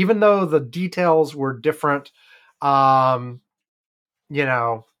that. Even though the details were different, um,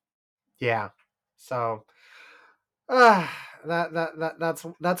 yeah. So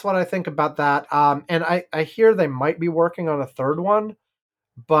that's what I think about that. And I hear they might be working on a third one,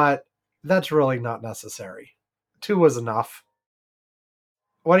 but that's really not necessary. Two was enough.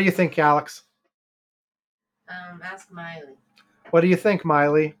 What do you think, Alex? Ask Miley. What do you think,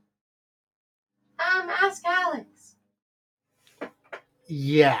 Miley? Ask Alex.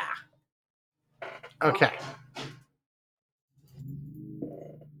 Yeah. Okay.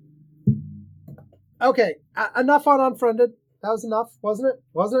 Okay. Enough on Unfriended. That was enough, wasn't it?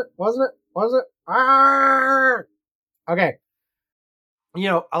 Wasn't it? Wasn't it? Was it? Arrgh! Okay.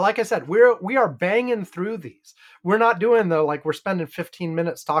 Like I said, we are banging through these. We're not doing like we're spending 15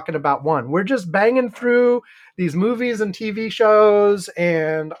 minutes talking about one. We're just banging through these movies and TV shows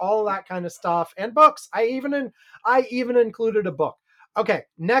and all that kind of stuff and books. I even included a book. Okay,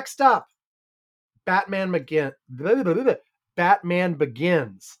 next up, Batman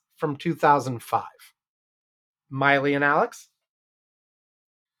Begins from 2005. Miley and Alex.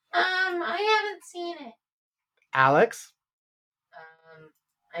 I haven't seen it. Alex.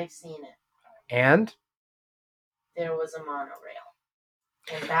 I've seen it. And There was a monorail.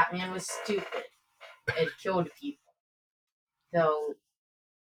 And Batman was stupid. It killed people. So,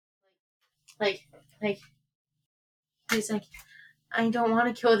 like, he's like, I don't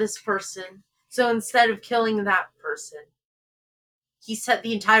want to kill this person. So instead of killing that person, he set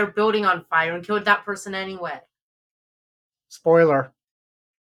the entire building on fire and killed that person anyway. spoiler.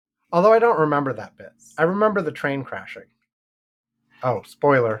 Although I don't remember that bit. I remember the train crashing. Oh,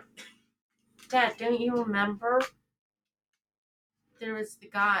 spoiler. Dad, don't you remember? There was the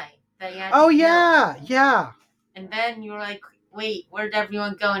guy that he had Oh, to yeah. kill. Yeah. And then you were like, wait, where'd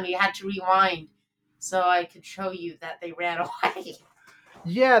everyone go? And you had to rewind so I could show you that they ran away.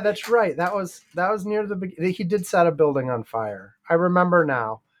 Yeah, that's right. That was near the beginning. He did set a building on fire. I remember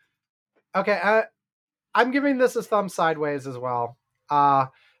now. Okay, I'm giving this a thumb sideways as well. Uh,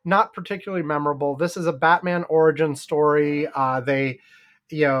 Not particularly memorable. This is a Batman origin story. They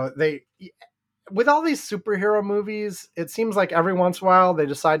with all these superhero movies, it seems like every once in a while they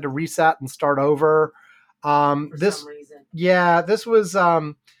decide to reset and start over. For This, some reason. yeah, this was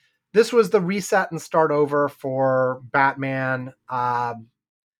the reset and start over for Batman.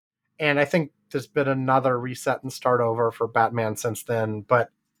 And I think there's been another reset and start over for Batman since then. But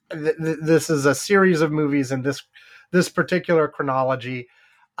this is a series of movies in this particular chronology.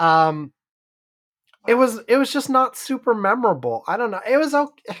 Um, it was just not super memorable. I don't know. It was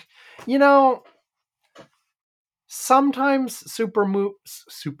okay. You know, sometimes super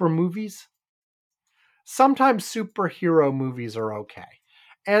movies, sometimes superhero movies are okay,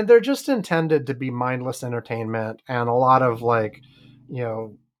 and they're just intended to be mindless entertainment and a lot of like, you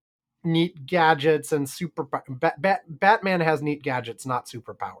know, neat gadgets and Batman has neat gadgets, not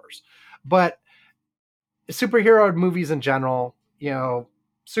superpowers. But superhero movies in general,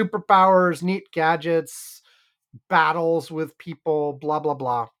 superpowers, neat gadgets, battles with people, blah blah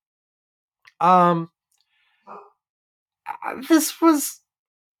blah. Um, this was,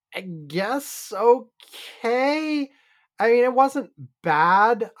 I guess, okay. I mean, it wasn't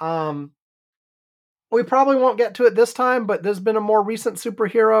bad. We probably won't get to it this time, but there's been a more recent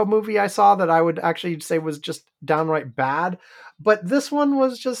superhero movie I saw that I would actually say was just downright bad. But this one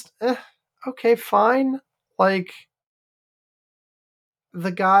was just okay, fine. Like,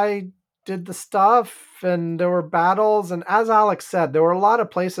 the guy did the stuff and there were battles. And as Alex said, there were a lot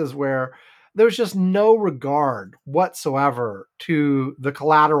of places where there was just no regard whatsoever to the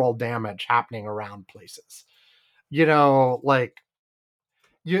collateral damage happening around places. Like,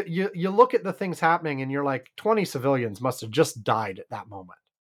 you look at the things happening and you're like, 20 civilians must have just died at that moment,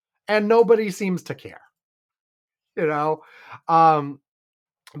 and nobody seems to care. you know um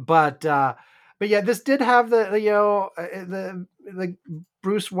but yeah, this did have the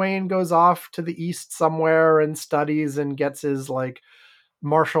Bruce Wayne goes off to the east somewhere and studies and gets his like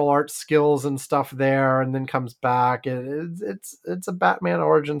martial arts skills and stuff there, and then comes back. It's a Batman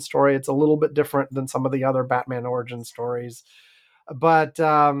origin story. It's a little bit different than some of the other Batman origin stories, but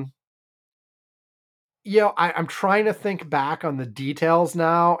I'm trying to think back on the details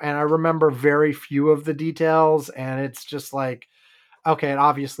now, and I remember very few of the details, and it's just like, okay, it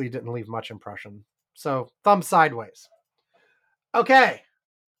obviously didn't leave much impression. So thumb sideways. Okay,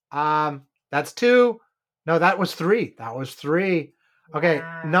 that's two. No, that was three. That was three. Okay,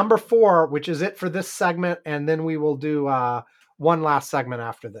 Wow. number four, which is it for this segment, and then we will do one last segment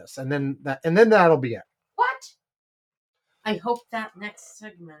after this, and then that'll be it. What? I hope that next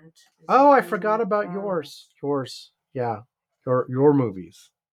segment. Oh, I forgot about yours. Yours, yeah, your movies,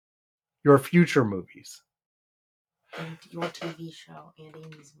 your future movies. And your TV show and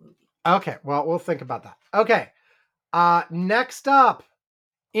Amy's movie. Okay, well, we'll think about that. Okay, next up,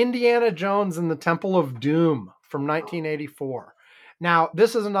 Indiana Jones and the Temple of Doom from 1984. Now,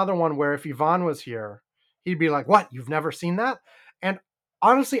 this is another one where if Yvonne was here, he'd be like, "What? You've never seen that?" And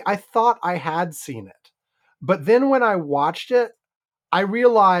honestly, I thought I had seen it. But then when I watched it, I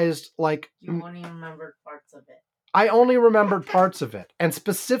realized like You only remembered parts of it. I only remembered parts of it. And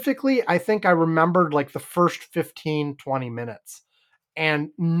specifically, I think I remembered like the first 15, 20 minutes and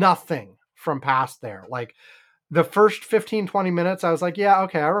nothing from past there. Like the first 15, 20 minutes, I was like, yeah,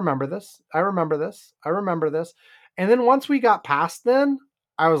 okay, I remember this. I remember this. I remember this. And then once we got past then,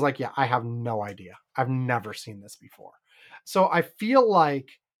 I was like, yeah, I have no idea. I've never seen this before. So I feel like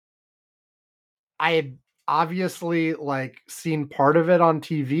I had obviously like seen part of it on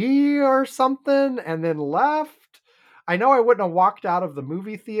TV or something and then left. I know I wouldn't have walked out of the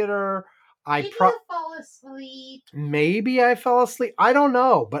movie theater. Did you fall asleep? Maybe I fell asleep. I don't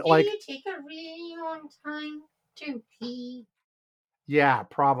know, but Did you take a really long time to pee? Yeah,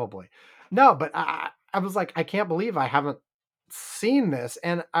 probably. No, but I was like, I can't believe I haven't seen this.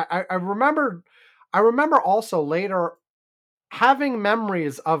 And I remember also later having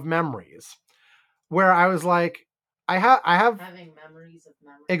memories of memories where I was like, I have having memories of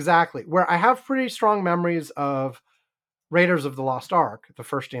memories. Exactly, where I have pretty strong memories of Raiders of the Lost Ark, the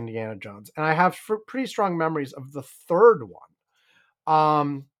first Indiana Jones, and I have pretty strong memories of the third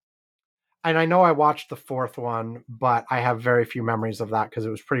one. And I know I watched the fourth one, but I have very few memories of that because it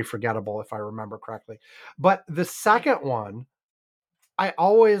was pretty forgettable if I remember correctly. But the second one,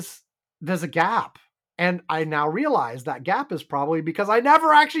 there's a gap. And I now realize that gap is probably because I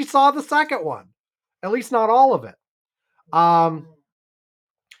never actually saw the second one, at least not all of it.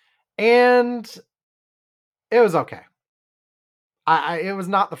 And it was okay. It was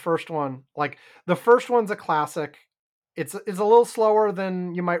not the first one. Like the first one's a classic. It's a little slower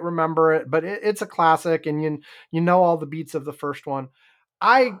than you might remember it, but it's a classic, and you know all the beats of the first one.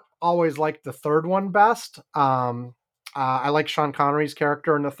 I always liked the third one best. I like Sean Connery's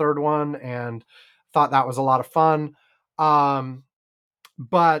character in the third one, and thought that was a lot of fun. Um,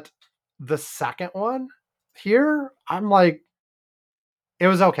 but the second one here, I'm like, it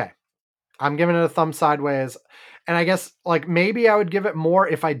was okay. I'm giving it a thumb sideways. And I guess like maybe I would give it more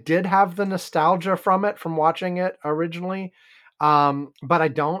if I did have the nostalgia from it from watching it originally. But I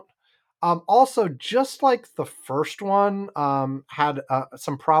don't. Also, just like the first one had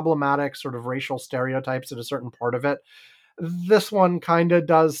some problematic sort of racial stereotypes at a certain part of it, this one kind of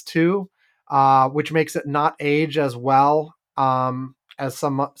does too, which makes it not age as well as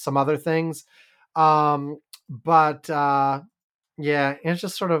some other things. Um, but yeah, it's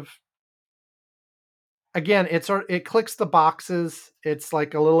just sort of again, it clicks the boxes. It's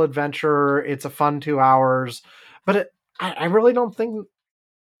like a little adventure. It's a fun 2 hours, but I really don't think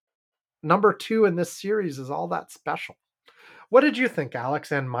number two in this series is all that special. What did you think,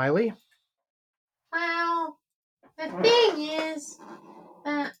 Alex and Miley? Well, the thing is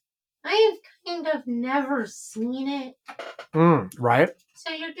that I've kind of never seen it. Right.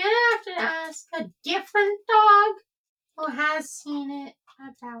 So you're gonna have to ask a different dog who has seen it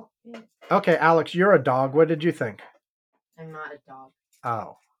about it. Okay, Alex, you're a dog. What did you think? I'm not a dog.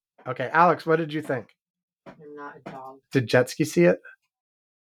 Oh. Okay, Alex, what did you think? I'm not a dog. Did Jetski see it?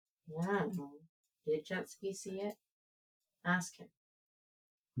 Yeah. Did Jetski see it? Ask him.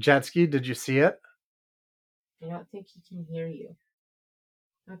 Jetski, did you see it? I don't think he can hear you.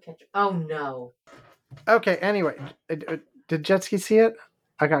 Okay. Oh no. Okay, anyway, did Jetski see it?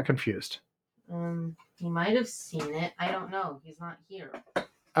 I got confused. He might have seen it. I don't know. He's not here.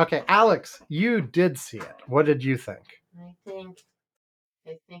 Okay, Alex, you did see it. What did you think? I think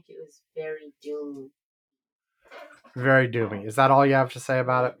it was very doomy. Very doomy. Is that all you have to say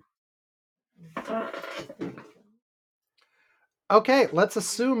about it? Okay, let's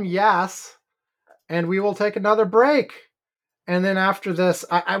assume yes, and we will take another break. And then after this,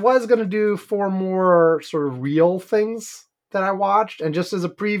 I was going to do 4 more sort of real things that I watched. And just as a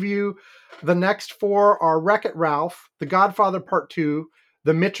preview, the next 4 are Wreck-It Ralph, The Godfather Part 2,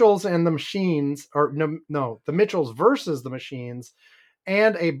 The Mitchells and the Machines, or no, The Mitchells versus the Machines,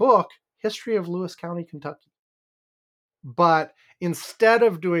 and a book, History of Lewis County, Kentucky. But instead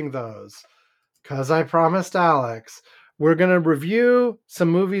of doing those, because I promised Alex, we're going to review some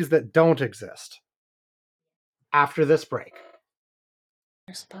movies that don't exist after this break.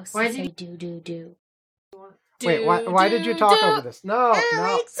 You're supposed to say do. Wait, why did you talk over this? No,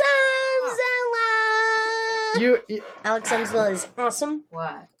 Alex Amzela! You Alex Amzela is awesome.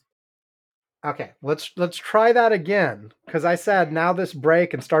 What? Okay, let's try that again. Because I said now this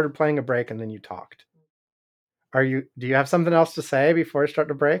break and started playing a break and then you talked. Do you have something else to say before I start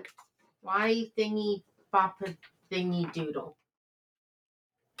the break? Why thingy boppa thingy doodle?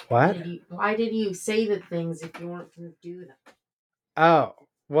 What? Why did you say the things if you weren't going to do them? Oh,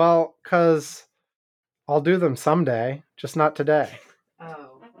 well, because I'll do them someday, just not today.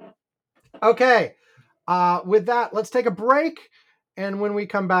 Oh. Okay, with that, let's take a break. And when we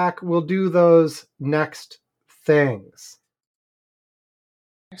come back, we'll do those next things.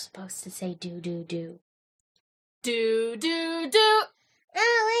 You're supposed to say do. Do.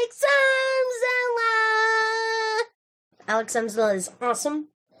 Alex Amzela! Alex Amzela is awesome.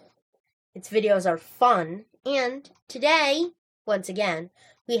 Its videos are fun. And today, once again,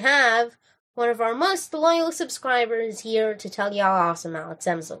 we have one of our most loyal subscribers here to tell you how awesome Alex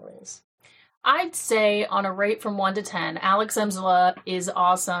Amzela is. I'd say on a rate from 1 to 10, Alex Amzela is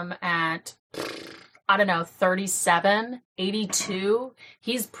awesome at, 37, 82.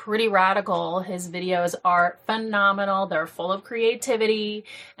 He's pretty radical. His videos are phenomenal. They're full of creativity.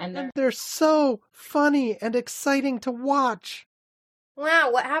 And they're so funny and exciting to watch.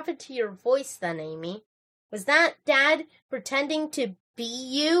 Wow, what happened to your voice then, Amy? Was that Dad pretending to be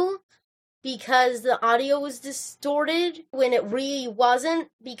you? Because the audio was distorted when it really wasn't?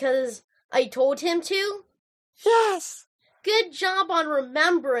 Because I told him to? Yes! Good job on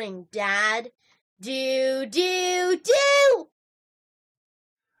remembering, Dad. Do.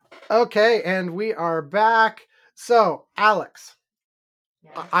 Okay, and we are back. So, Alex,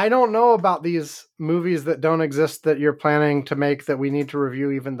 Yes. I don't know about these movies that don't exist that you're planning to make that we need to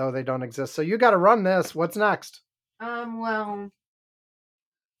review even though they don't exist. So you got to run this. What's next? Well,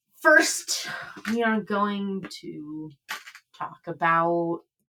 first we are going to talk about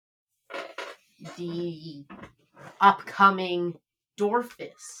the upcoming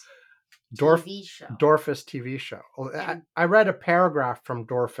Dorfus TV show. Dorfus TV show. And- I read a paragraph from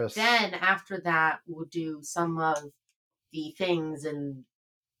Dorfus. Then after that, we'll do some of the things in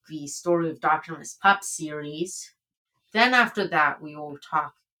the Story of Dr. Miss Pup series. Then after that, we will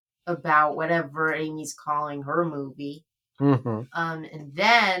talk about whatever Amy's calling her movie. Mm-hmm. And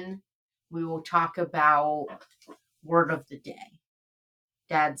then we will talk about Word of the Day,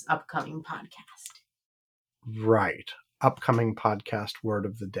 Dad's upcoming podcast. Right. Upcoming podcast Word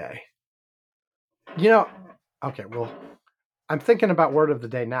of the Day. You know, okay, well, I'm thinking about Word of the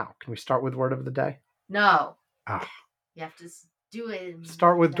Day now. Can we start with Word of the Day? No. Ah. You have to do it.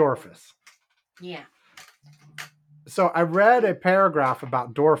 Start with Dorfus. Yeah. So I read a paragraph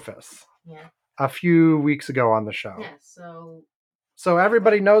about Dorfus Yeah. a few weeks ago on the show. Yeah. So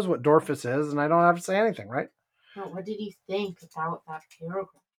everybody knows what Dorfus is, and I don't have to say anything, right? No, what did you think about that paragraph?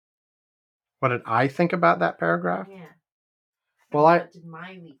 What did I think about that paragraph? Yeah. Well, what did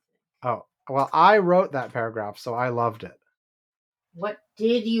Miley think? Oh, well, I wrote that paragraph, so I loved it. What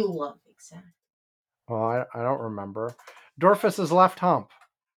did you love exactly? Well, I don't remember. Dorfus's left hump.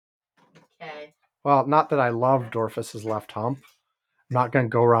 Okay. Well, not that I love Dorfus's left hump. I'm not going to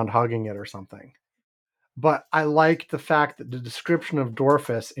go around hugging it or something. But I liked the fact that the description of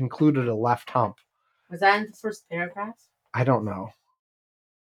Dorfus included a left hump. Was that in the first paragraph? I don't know.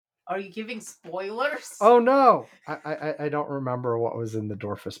 Are you giving spoilers? Oh, no. I don't remember what was in the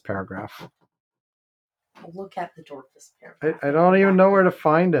Dorfus paragraph. I'll look at the Dorfus paragraph. I don't even know where to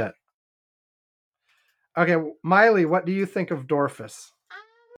find it. Okay, Miley, what do you think of Dorfus?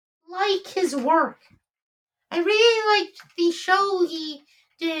 Like his work. I really liked the show he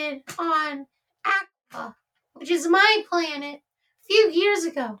did on Aqua, which is my planet, a few years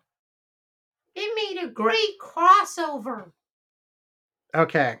ago. It made a great crossover.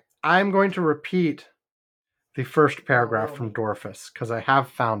 Okay, I'm going to repeat the first paragraph from Dorfus because I have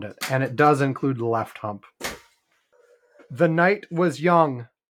found it, and it does include the left hump. The night was young,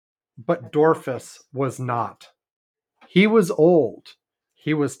 but Dorfus was not. He was old.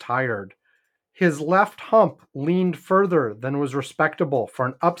 He was tired. His left hump leaned further than was respectable for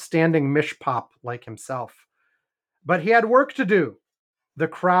an upstanding mishpop like himself. But he had work to do. The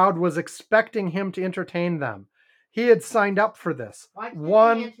crowd was expecting him to entertain them. He had signed up for this.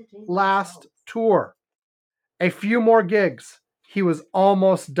 One last tour. A few more gigs. He was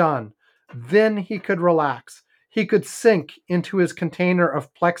almost done. Then he could relax. He could sink into his container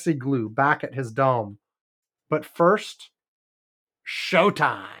of plexiglue back at his dome. But first,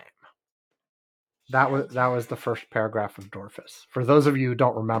 showtime. That was the first paragraph of Dorfus. For those of you who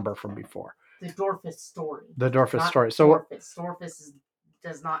don't remember from before. The Dorfus story. The Dorfus Not story. So Dorfus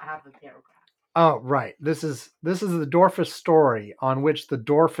does not have a paragraph. Oh, right. This is the Dorfus story on which the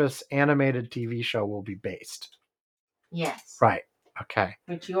Dorfus animated TV show will be based. Yes. Right. Okay.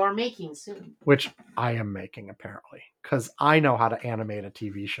 Which you are making soon. Which I am making, apparently. Because I know how to animate a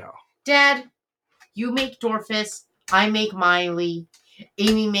TV show. Dad, you make Dorfus. I make Miley.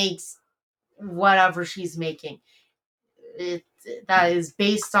 Amy makes whatever she's making. That is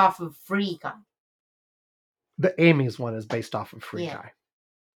based off of Free Guy. The Amy's one is based off of Free Guy.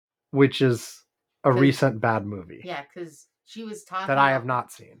 Which is a recent bad movie. Yeah, because she was talking... That I have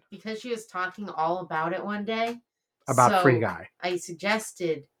not seen. Because she was talking all about it one day. About Free Guy. I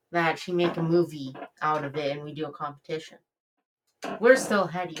suggested that she make a movie out of it and we do a competition. We're still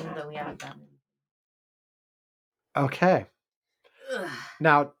ahead even though we haven't done it. Okay. Ugh.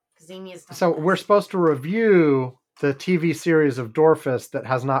 Now, so we're supposed supposed to review the TV series of Dorfus that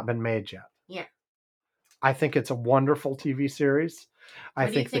has not been made yet. Yeah. I think it's a wonderful TV series. I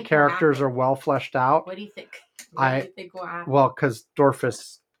think the think characters are well fleshed out. What do you think? What do you think will happen? Well, because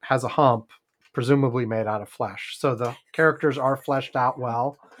Dorfus has a hump, presumably made out of flesh. So the characters are fleshed out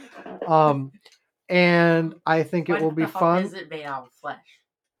well. And I think it will be fun. What is it made out of flesh?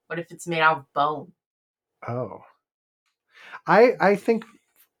 What if it's made out of bone? Oh. I think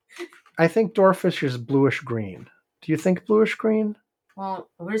Dorfus is bluish green. Do you think bluish green? Well,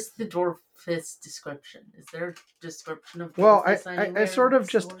 where's the Dorfus description? Is there a description of Dorfus? Well, I sort of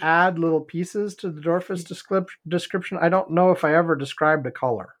just add little pieces to the Dorfus description. I don't know if I ever described a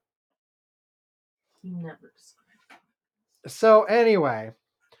color. You never described. So anyway,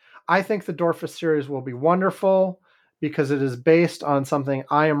 I think the Dorfus series will be wonderful because it is based on something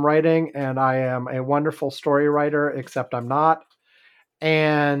I am writing, and I am a wonderful story writer, except I'm not.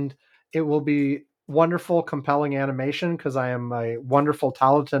 And it will be wonderful, compelling animation because I am a wonderful,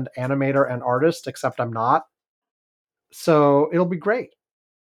 talented animator and artist, except I'm not. So it'll be great.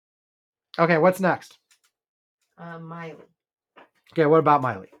 Okay, what's next? Miley. Okay, what about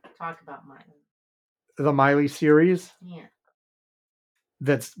Miley? Talk about Miley. The Miley series? Yeah.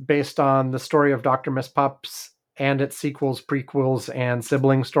 that's based on the story of Dr. Miss Pups and its sequels, prequels, and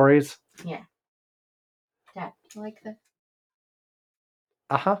sibling stories. Yeah. Dad, you like that?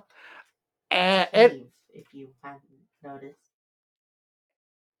 Uh-huh. And Cave, if you haven't noticed.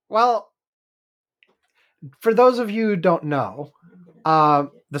 well, for those of you who don't know,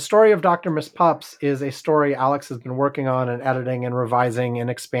 the story of Dr. Miss Pups is a story Alex has been working on and editing and revising and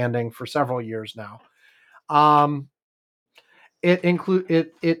expanding for several years now.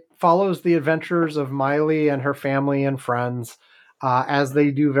 It follows the adventures of Miley and her family and friends as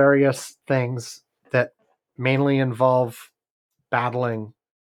they do various things that mainly involve battling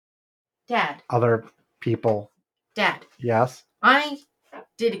Dad, other people. Dad, Yes? I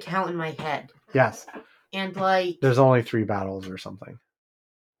did a count in my head. Yes. And, like, There's only 3 battles or something.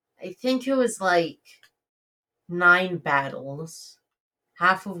 I think it was, like, 9 battles,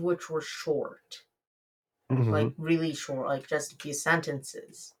 half of which were short. Mhm. Like, really short, like, just a few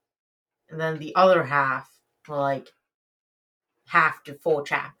sentences. And then the other half were, like, half to full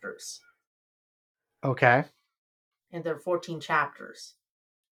chapters. Okay. And there are 14 chapters.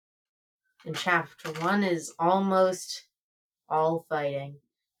 And chapter 1 is almost all fighting.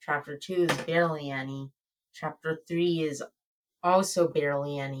 Chapter 2 is barely any. Chapter 3 is also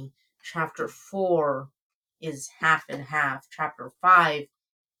barely any. Chapter 4 is half and half. Chapter 5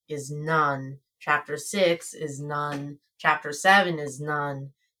 is none. Chapter 6 is none. Chapter 7 is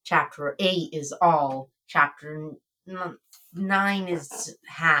none. Chapter 8 is all. Chapter 9 is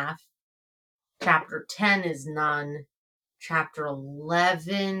half. Chapter 10 is none. Chapter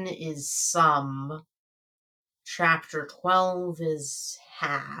 11 is some. Chapter 12 is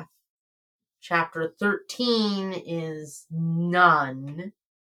half. Chapter 13 is none.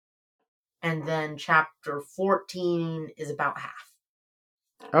 And then chapter 14 is about half.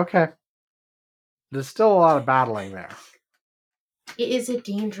 Okay. There's still a lot of battling there. It is a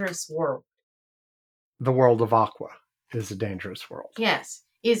dangerous world. The world of Aqua is a dangerous world. Yes,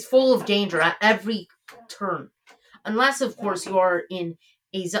 it is full of danger at every turn. Unless, of course, you are in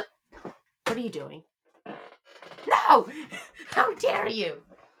a zone. What are you doing? No! How dare you?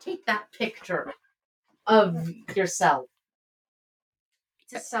 Take that picture of yourself.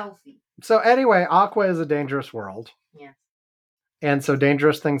 It's a selfie. So anyway, Aqua is a dangerous world. Yes. And so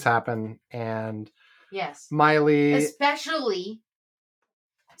dangerous things happen. And Yes. Miley... Especially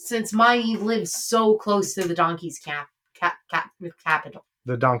since Miley lives so close to the donkey's capital.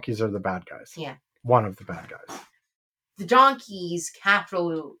 The donkeys are the bad guys. Yeah. One of the bad guys. The donkey's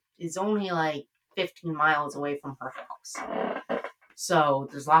capital is only like 15 miles away from her house. So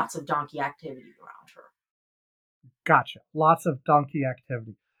there's lots of donkey activity around her. Gotcha. Lots of donkey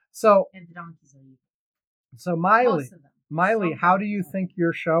activity. So, And the donkeys are evil. So Miley, Most of them. Miley, how do you think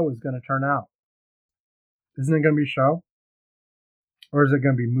your show is going to turn out? Isn't it going to be a show? Or is it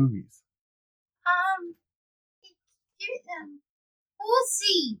going to be movies? We'll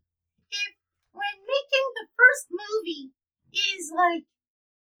see. If when making the first movie is like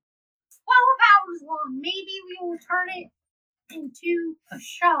 12 hours long, maybe we will turn it into a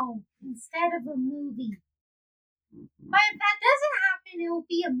show instead of a movie. But if that doesn't happen, it will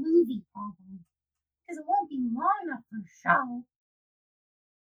be a movie probably. Because it won't be long enough for a show.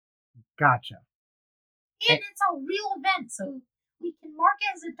 Gotcha. And it's a real event, so we can mark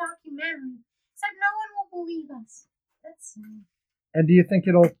it as a documentary. Except no one will believe us. That's sad. And do you think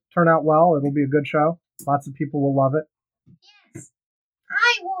it'll turn out well? It'll be a good show? Lots of people will love it? Yes,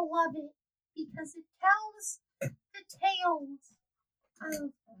 I will love it because it tells the tales of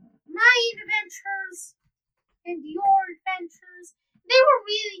my adventures and your adventures. They were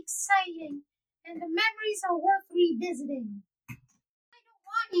really exciting, and the memories are worth revisiting. I don't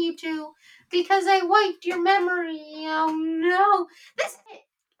want you to because I wiped your memory. Oh no. This is it.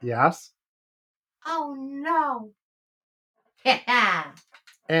 Yes. Oh no.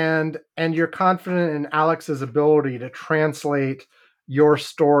 And you're confident in Alex's ability to translate your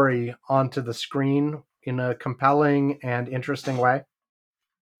story onto the screen in a compelling and interesting way?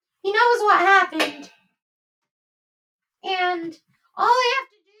 He knows what happened. And all I have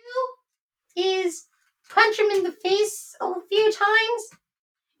to do is punch him in the face a few times,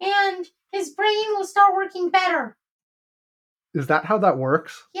 and his brain will start working better. Is that how that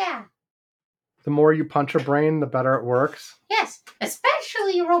works? Yeah. The more you punch a brain, the better it works? Yes,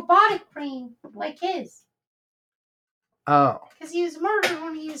 especially a robotic brain like his. Oh. Because he was murdered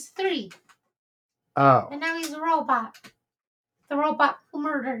when he was 3. Oh. And now he's a robot. The robot who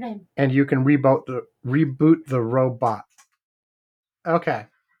murdered him. And you can reboot the robot. Okay.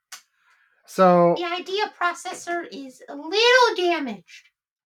 So the idea processor is a little damaged.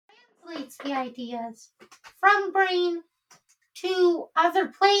 Translates the ideas from brain to other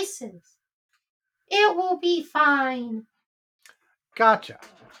places. It will be fine. Gotcha.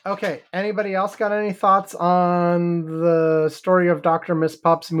 Okay, anybody else got any thoughts on the story of Dr. Miss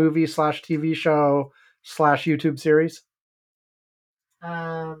Pups movie / TV show / YouTube series?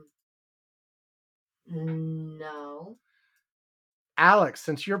 No. Alex,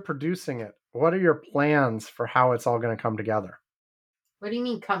 since you're producing it, what are your plans for how it's all going to come together? What do you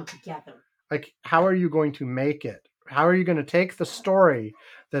mean come together? Like, how are you going to make it? How are you going to take the story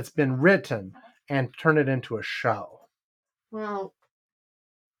that's been written and turn it into a show? Well,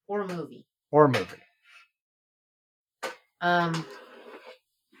 or movie. Or movie.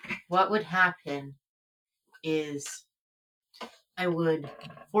 What would happen is I would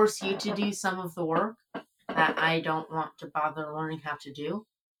force you to do some of the work that I don't want to bother learning how to do.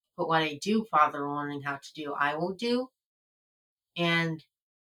 But what I do bother learning how to do, I will do. And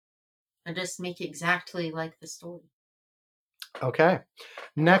I just make it exactly like the story. Okay.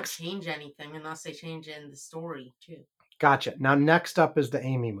 Next. I don't change anything unless I change it in the story, too. Gotcha. Now, next up is the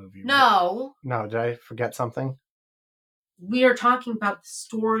Amy movie. Right? No. No, did I forget something? We are talking about the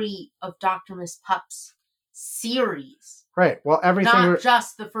story of Dr. Miss Pups series. Right. Well, everything. Not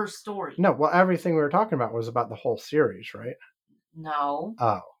just the first story. No, well, everything we were talking about was about the whole series, right? No.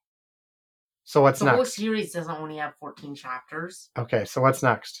 Oh. So what's next? The whole series doesn't only have 14 chapters. Okay, so what's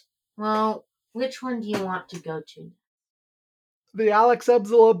next? Well, which one do you want to go to? The Alex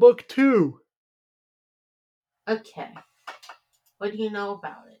Emsla book 2. Okay. What do you know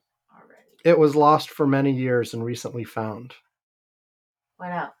about it already? It was lost for many years and recently found.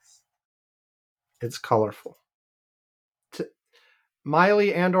 What else? It's colorful.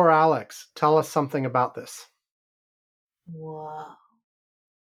 Miley and or Alex, tell us something about this. Whoa.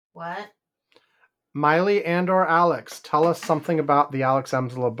 What? Miley and or Alex, tell us something about the Alex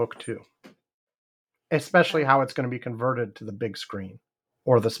Emsla book 2. Especially how it's going to be converted to the big screen.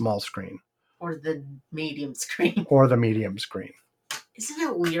 Or the small screen. Or the medium screen. Or the medium screen. Isn't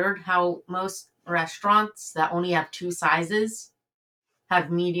it weird how most restaurants that only have 2 sizes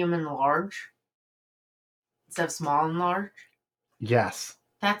have medium and large instead of small and large? Yes.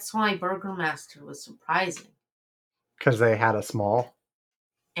 That's why Burger Master was surprising. Because they had a small.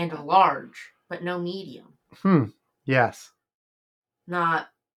 And a large, but no medium. Yes. Not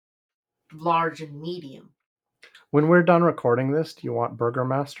large and medium. When we're done recording this, do you want Burger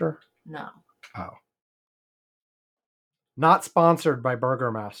Master? No. Oh. Not sponsored by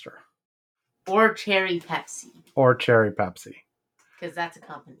Burger Master. Or Cherry Pepsi. Or Cherry Pepsi. Because that's a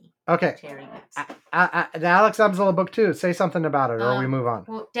company. Okay. Cherry Pepsi. The Alex Emsla book 2. Say something about it or we move on.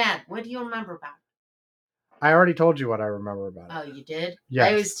 Well, Dad, what do you remember about it? I already told you what I remember about it. Oh, you did?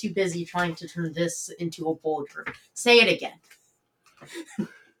 Yes. I was too busy trying to turn this into a boulder. Say it again.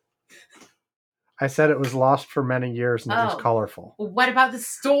 I said it was lost for many years and it was colorful. Well, what about the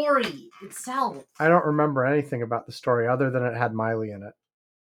story itself? I don't remember anything about the story other than it had Miley in it.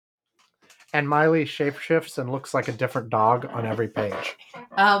 And Miley shapeshifts and looks like a different dog on every page.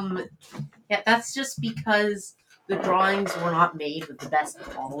 Yeah, that's just because the drawings were not made with the best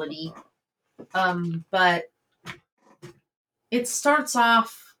quality. But it starts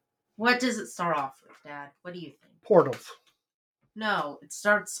off... What does it start off with, Dad? What do you think? Portals. No, it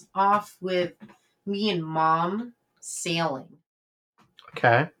starts off with me and Mom sailing.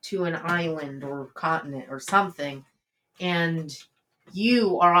 Okay. To an island or continent or something. And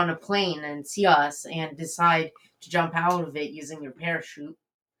you are on a plane and see us and decide to jump out of it using your parachute.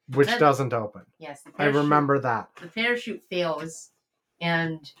 Which doesn't open. Yes. I remember that. The parachute fails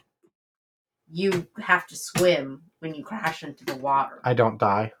and you have to swim when you crash into the water. I don't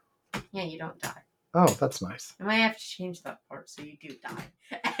die. Yeah, you don't die. Oh, that's nice. I might have to change that part so you do die.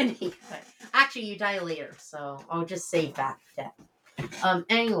 Anyway, actually, you die later, so I'll just save that death.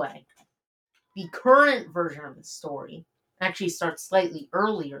 Anyway, the current version of the story actually starts slightly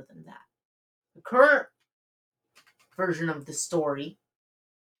earlier than that. The current version of the story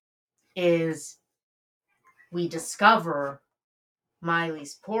is we discover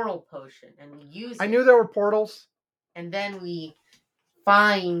Miley's portal potion and we use it. I knew there were portals. And then we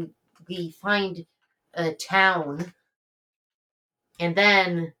find a town, and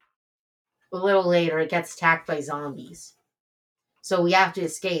then a little later it gets attacked by zombies. So we have to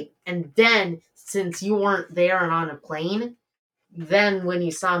escape. And then, since you weren't there and on a plane, then when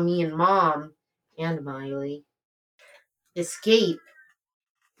you saw me and Mom and Miley escape,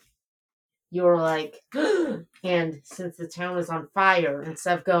 you were like, and since the town was on fire,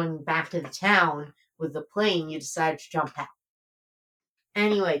 instead of going back to the town with the plane, you decided to jump out.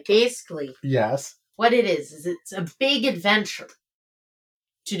 Anyway, basically, yes, what it is it's a big adventure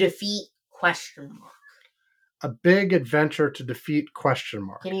to defeat ? A big adventure to defeat question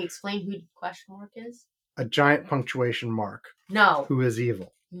mark. Can you explain who question mark is? A giant punctuation mark. No. Who is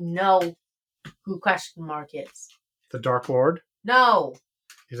evil? You know who question mark is. The Dark Lord? No.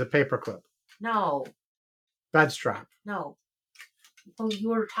 He's a paperclip. No. Bedstrap. No. Oh, you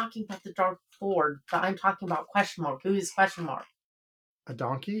were talking about the Dark Lord, but I'm talking about question mark. Who is question mark? A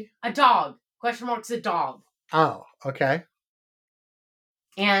donkey? A dog. Question mark's a dog. Oh, okay.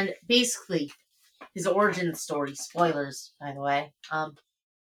 And basically, his origin story, spoilers, by the way,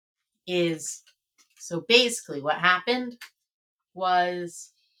 is, so basically what happened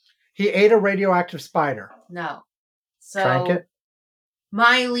was, He ate a radioactive spider. no. So, Drank it?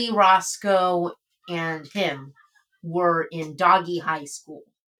 Miley, Roscoe, and him were in Doggy High School.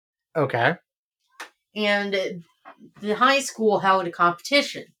 Okay. And the high school held a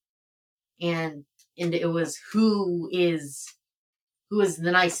competition. And it was who is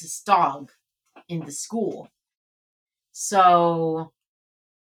the nicest dog in the school. So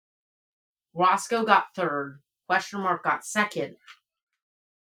Roscoe got third, question mark got second,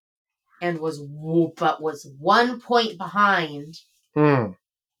 and was 1 point behind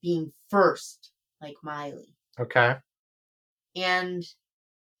being first, like Miley. Okay. And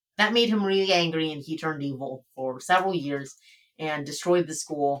that made him really angry, and he turned evil for several years and destroyed the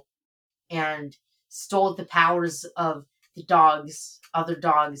school and stole the powers of the other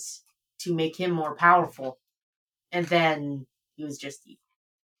dogs, to make him more powerful. And then he was just evil.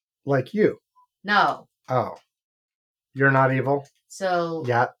 Like you? No. Oh. You're not evil? So.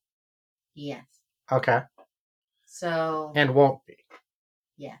 Yet? Yes. Okay. So. And won't be?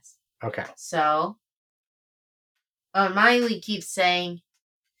 Yes. Okay. So. Miley keeps saying,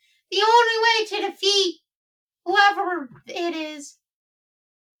 the only way to defeat whoever it is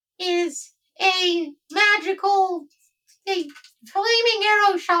a magical flaming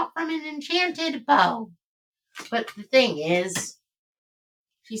arrow shot from an enchanted bow. But the thing is,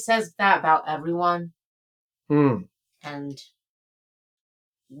 she says that about everyone. And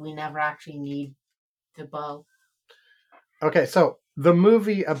we never actually need the bow. Okay, so the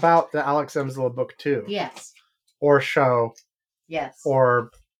movie about the Alex Emsla book 2. Yes. Or show. Yes.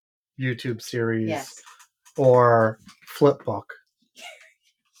 Or YouTube series. Yes. Or flip book.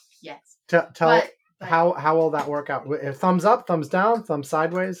 Yes. Tell how will that work out? Thumbs up, thumbs down, thumbs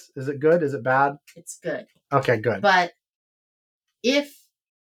sideways? Is it good? Is it bad? It's good. Okay, good. But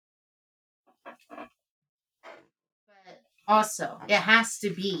also, it has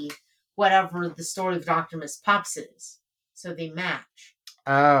to be whatever the story of Dr. Miss Pops is. So they match.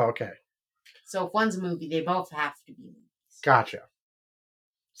 Oh, okay. So if one's a movie, they both have to be movies. Gotcha.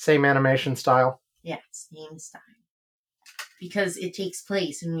 Same animation style? Yeah, same style. Because it takes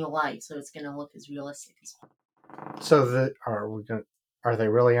place in real life, so it's going to look as realistic as possible. So are they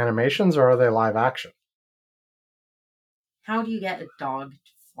really animations or are they live action? How do you get a dog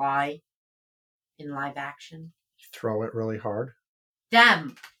to fly in live action? You throw it really hard.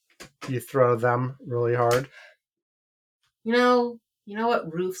 Them. You throw them really hard. You know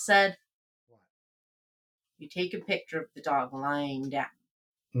what Ruth said? What? You take a picture of the dog lying down.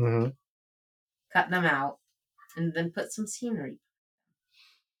 Mm-hmm. Cut them out, and then put some scenery.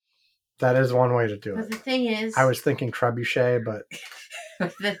 That is one way to do it. But the thing is, I was thinking trebuchet, but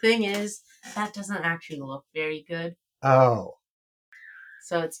the thing is, that doesn't actually look very good. Oh.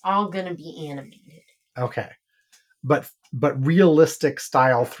 So it's all gonna be animated. Okay. But realistic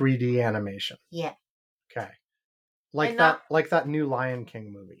style 3D animation. Yeah. Okay. Like that new Lion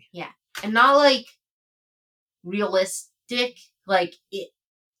King movie. Yeah. And not like realistic, like it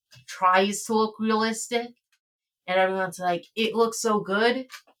tries to look realistic. And everyone's like, it looks so good,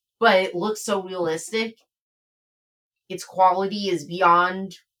 but it looks so realistic. Its quality is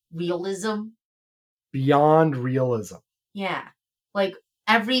beyond realism. Beyond realism. Yeah. Like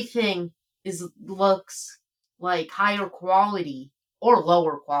everything looks like higher quality or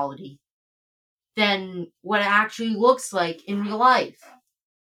lower quality than what it actually looks like in real life.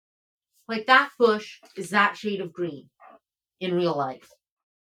 Like that bush is that shade of green in real life.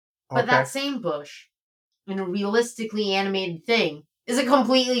 But that same bush in a realistically animated thing is a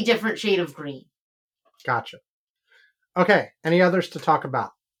completely different shade of green. Gotcha. Okay, any others to talk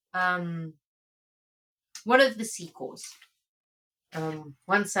about? One of the sequels.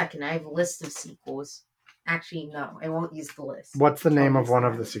 1 second, I have a list of sequels. Actually, no, I won't use the list. What's the name of one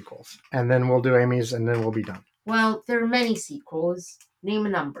of the sequels? And then we'll do Amy's and then we'll be done. Well, there are many sequels. Name a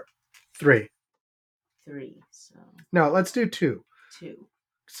number. 3. 3, so... No, let's do 2. 2.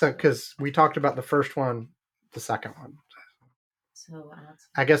 So, because we talked about the first one, the second one. So,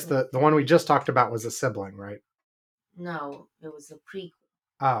 I guess the one we just talked about was a sibling, right? No, it was a prequel.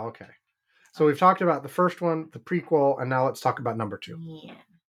 Oh, okay. So we've talked about the first one, the prequel, and now let's talk about number 2. Yeah.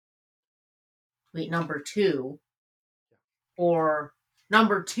 Wait, number 2? Or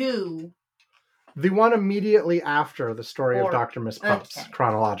number 2? The one immediately after the story of Or- Dr. Miss Pups, okay.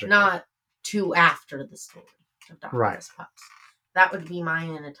 chronologically. Not 2 after the story of Dr. Right. Miss Pups. That would be Mine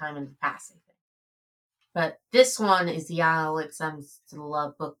in a Time in the Past, I think. But this one is the Alex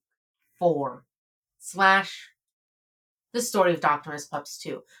Love Book 4 / the story of Dr. Miss Pups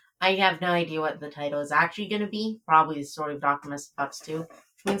 2. I have no idea what the title is actually going to be. Probably the story of Dr. Miss Pups 2. Which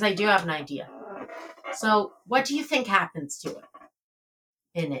means I do have an idea. So, what do you think happens to it?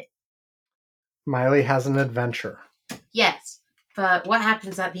 In it? Miley has an adventure. Yes. But what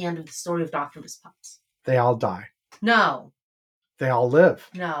happens at the end of the story of Dr. Miss Pups? They all die. No. They all live.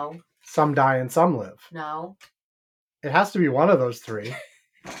 No. Some die and some live. No. It has to be one of those 3.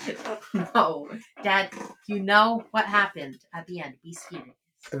 No. Dad, you know what happened at the end. Be serious.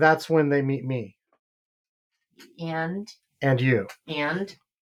 That's when they meet me. And You. And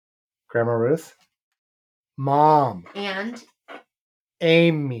Grandma Ruth. Mom. And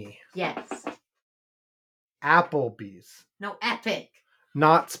Amy. yes. Applebee's. No, Epic.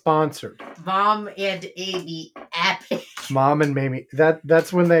 Not sponsored. Mom and Amy Epic. Mom and Amy.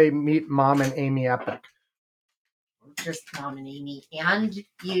 That's when they meet Mom and Amy Epic. Just Mom and Amy. And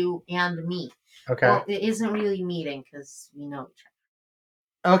you and me. Okay. Well, it isn't really meeting because we know each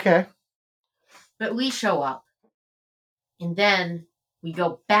other. Okay. But we show up. And then we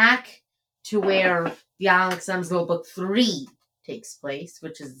go back to where the Alex Emslow Book 3 takes place,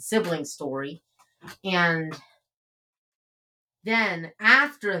 which is the sibling story. And then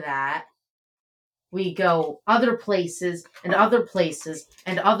after that, we go other places and other places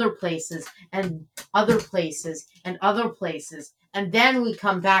and other places and other places and other places. And then we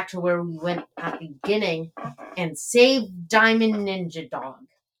come back to where we went at the beginning and save Diamond Ninja Dog.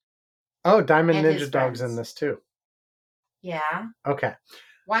 Oh, Diamond And his Ninja Dog's friends. in this too. Yeah. Okay.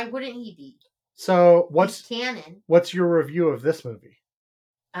 Why wouldn't he be? So He's canon. what's your review of this movie?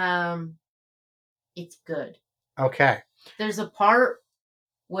 It's good. Okay. There's a part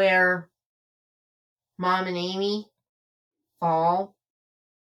where Mom and Amy fall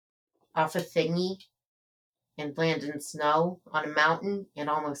off a thingy and land in snow on a mountain and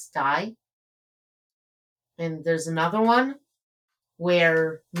almost die. And there's another one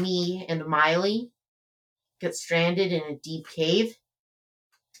where me and Miley get stranded in a deep cave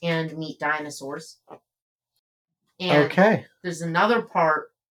and meet dinosaurs. And Okay. there's another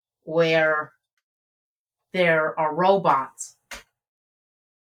part where there are robots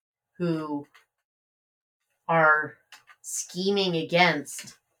who are scheming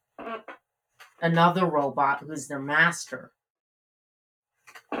against another robot who's their master.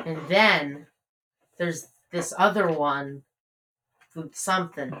 And then there's this other one with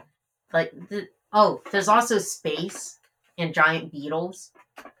something. There's also space and giant beetles.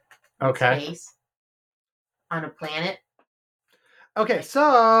 Okay. Space on a planet. Okay, like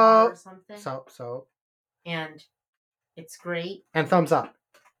Avatar or something. so And it's great. and thumbs up.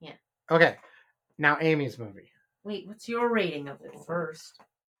 Yeah. Okay. Now Amy's movie. Wait, what's your rating of it first?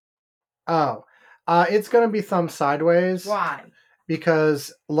 Oh. It's going to be thumb sideways. Why?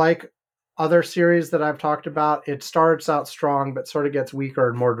 Because like other series that I've talked about, it starts out strong but sort of gets weaker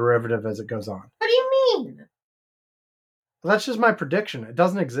and more derivative as it goes on. What do you mean? That's just my prediction. It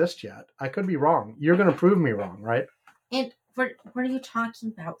doesn't exist yet. I could be wrong. You're going to prove me wrong, right? And what are you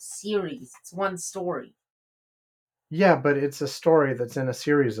talking about? Series. It's one story. Yeah, but it's a story that's in a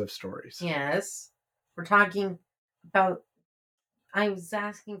series of stories. Yes. We're talking about... I was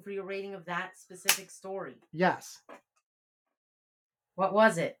asking for your rating of that specific story. Yes. What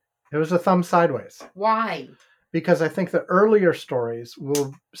was it? It was a thumb sideways. Why? Because I think the earlier stories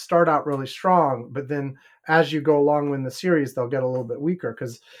will start out really strong, but then as you go along in the series, they'll get a little bit weaker.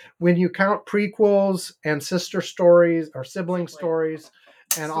 Because when you count prequels and sister stories or sibling stories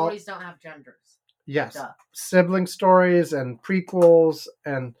and Stories don't have genders. yes, Duh. sibling stories and prequels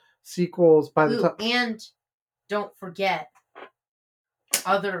and sequels by the Ooh, time. and don't forget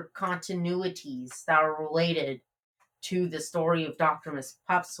other continuities that are related to the story of Dr. Miss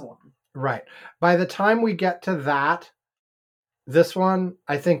Pups one. Right. By the time we get to that, this one,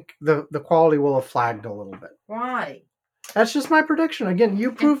 I think the quality will have flagged a little bit. Why? That's just my prediction. Again,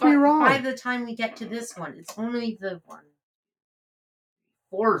 you proved me wrong. By the time we get to this one, it's only the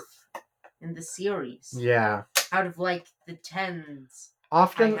fourth in the series. Yeah. Out of like the 10s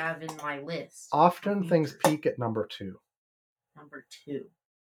Often I have in my list. Often things peak at number 2. Number 2.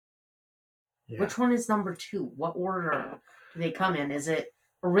 Yeah. Which one is number 2? What order do they come in? Is it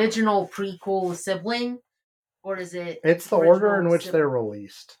original, prequel, sibling? Or is it... It's the order in which they're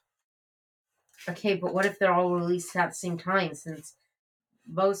released. Okay, but what if they're all released at the same time? Since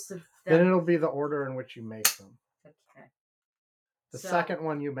most of Then them. it'll be the order in which you make them. Okay. The So- second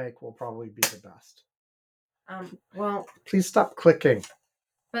one you make will probably be the best. Well, Please stop clicking.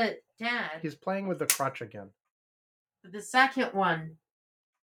 but Dad, He's playing with the crutch again. the second one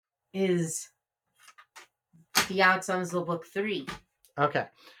is the Alex Unslow book 3. Okay.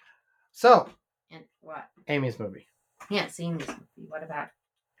 So, And what? Amy's movie. Yeah, same as movie. What about?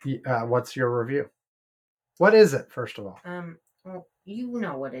 What's your review? What is it, first of all? Well, you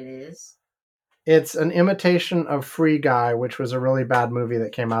know what it is. It's an imitation of Free Guy, which was a really bad movie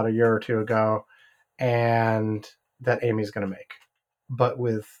that came out a year or two ago, and that Amy's going to make, but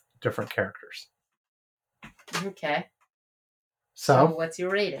with different characters. Okay. So, what's your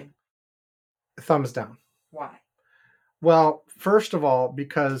rating? thumbs down. Why? Well, first of all,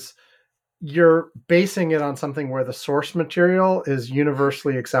 because you're basing it on something where the source material is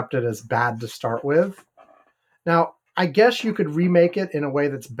universally accepted as bad to start with. Now, I guess you could remake it in a way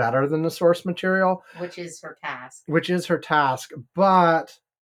that's better than the source material, Which is her task. but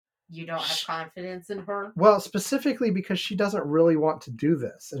You don't have confidence in her? well, specifically because she doesn't really want to do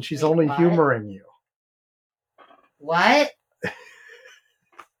this and she's Wait, only what? humoring you. What?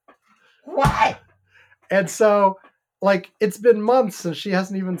 What? And so, like, it's been months since she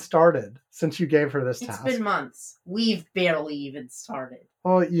hasn't even started since you gave her this It's task. been months. We've barely even started.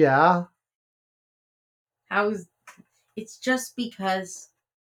 Well, yeah. It's just because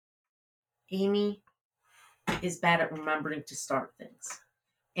Amy is bad at remembering to start things.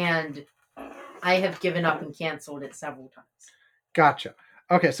 And I have given up and canceled it several times. Gotcha.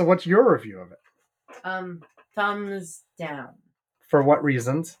 Okay, so what's your review of it? Thumbs down. For what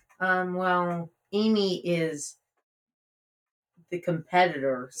reasons? Well, Amy is the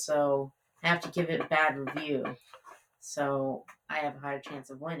competitor, so I have to give it a bad review. So I have a higher chance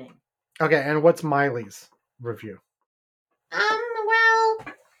of winning. Okay, and what's Miley's review? Well,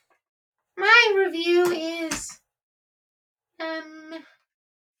 my review is, I'll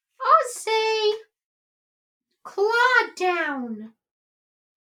say claw down.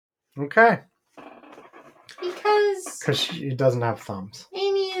 Okay, Because she doesn't have thumbs.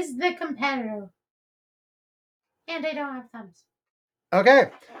 Amy is the competitor. And I don't have thumbs.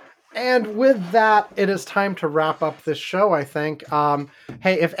 Okay, and with that, it is time to wrap up this show, I think.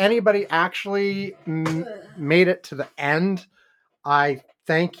 Hey, if anybody actually made it to the end, I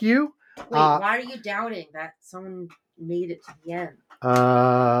thank you. Wait, why are you doubting that someone made it to the end?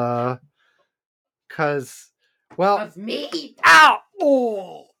 Because, well... Of me? Ow!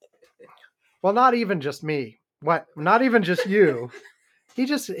 Oh! Well, not even just me. What? Not even just you. He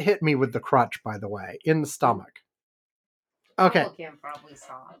just hit me with the crutch, by the way, in the stomach. Okay. Kim probably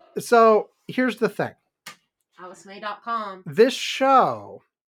saw it. So here's the thing. AliceMay.com. This show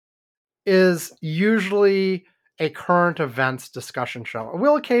is usually a current events discussion show.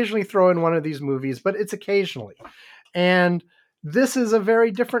 We'll occasionally throw in one of these movies, but it's occasionally. And this is a very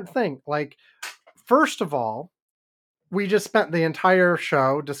different thing. Like, first of all, we just spent the entire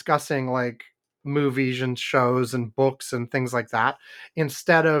show discussing like movies and shows and books and things like that,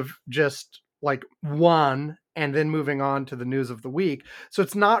 instead of just like one and then moving on to the news of the week. So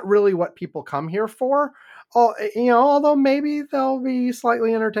it's not really what people come here for. Although maybe they'll be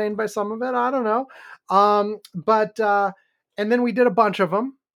slightly entertained by some of it. I don't know. And then we did a bunch of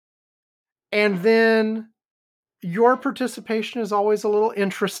them. And then your participation is always a little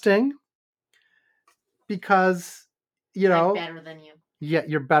interesting because, I'm better than you. Yeah,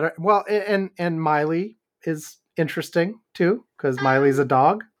 you're better. Well, and Miley is interesting too because Miley's a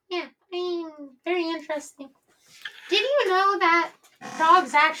dog. Yeah, very interesting. Did you know that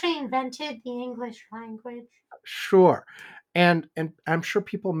dogs actually invented the English language? Sure, and I'm sure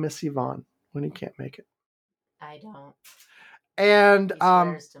people miss Yvonne when he can't make it. I don't. And He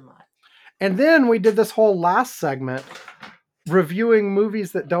swears too much. And then we did this whole last segment reviewing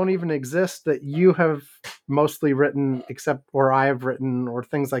movies that don't even exist that you have mostly written, or I have written, or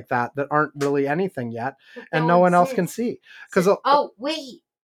things like that aren't really anything yet, and no one else can see. Because wait.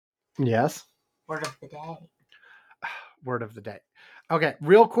 Yes. Word of the day. Word of the day. Okay,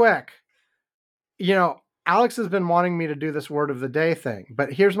 real quick. Alex has been wanting me to do this word of the day thing,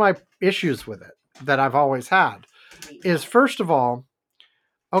 but here's my issues with it that I've always had. Is first of all,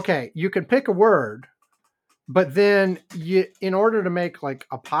 okay, you can pick a word, but then in order to make like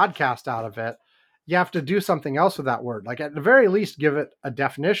a podcast out of it, you have to do something else with that word. Like at the very least, give it a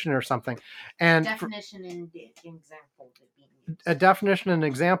definition or something. And Definition and example to be used. a definition and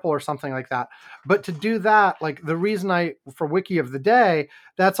example or something like that. But to do that, like the reason for Wiki of the Day,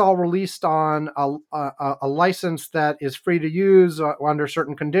 that's all released on a license that is free to use under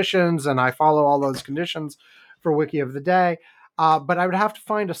certain conditions. And I follow all those conditions for Wiki of the Day. But I would have to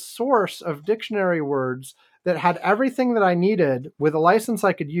find a source of dictionary words that had everything that I needed with a license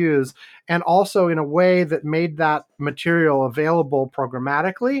I could use, and also in a way that made that material available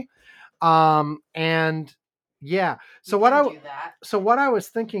programmatically. And yeah, so what I was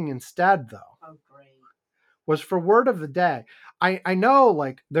thinking instead, though, was for word of the day. I know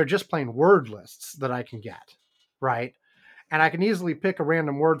like they're just plain word lists that I can get, right? And I can easily pick a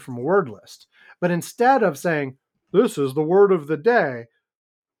random word from a word list. But instead of saying, this is the word of the day,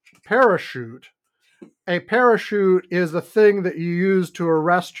 parachute. A parachute is a thing that you use to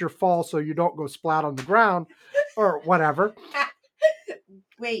arrest your fall so you don't go splat on the ground or whatever.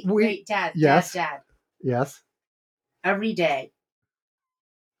 Wait, Dad. Yes. Dad. Yes. Every day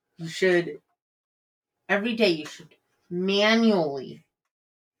you should manually.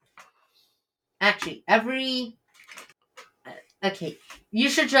 Actually, you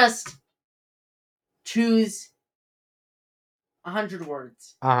should just choose 100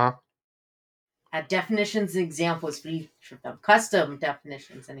 words. Add definitions and examples for each of them. Custom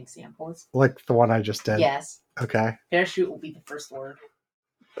definitions and examples. Like the one I just did? Yes. Okay. Parachute will be the first word.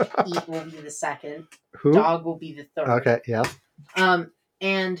 Eat will be the second. Who? Dog will be the third. Okay, yeah.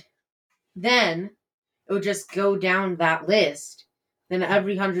 And then it will just go down that list. Then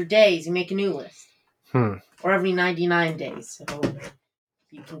every 100 days you make a new list. Or every 99 days. So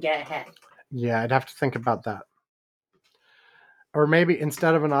you can get ahead. Yeah, I'd have to think about that. Or maybe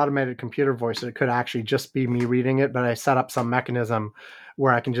instead of an automated computer voice, it could actually just be me reading it, but I set up some mechanism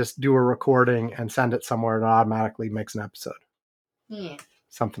where I can just do a recording and send it somewhere and it automatically makes an episode. Yeah.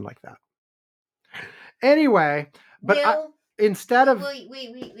 Something like that. Anyway, but instead of...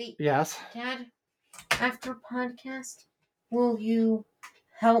 Wait. Yes? Dad, after podcast, will you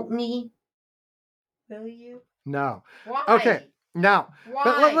help me? Will you? No. Why? Okay. Now, why?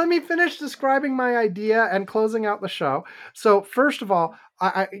 But let me finish describing my idea and closing out the show. So first of all,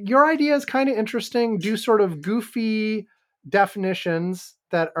 your idea is kind of interesting. Do sort of goofy definitions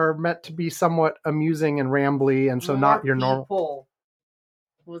that are meant to be somewhat amusing and rambly, and so More not your normal. People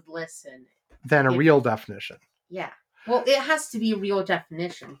would listen than a real definition. Yeah. Well, it has to be a real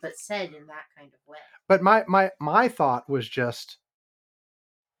definition, but said in that kind of way. But my thought was just,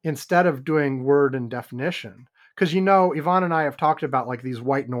 instead of doing word and definition, because Yvonne and I have talked about like these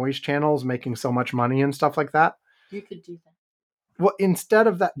white noise channels making so much money and stuff like that. You could do that. Well, instead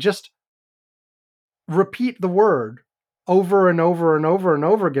of that, just repeat the word over and over and over and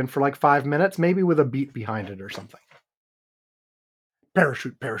over again for like 5 minutes, maybe with a beat behind it or something.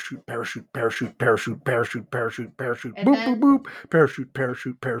 Parachute, parachute, parachute, parachute, parachute, parachute, parachute, parachute, boop, boop, boop, parachute,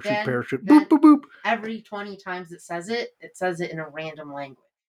 parachute, parachute, parachute, boop, boop, boop. Every 20 times it says it in a random language.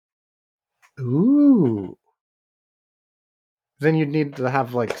 Ooh. Then you'd need to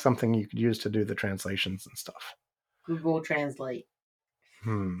have like something you could use to do the translations and stuff. Google Translate.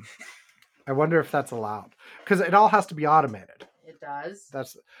 I wonder if that's allowed, because it all has to be automated. It does.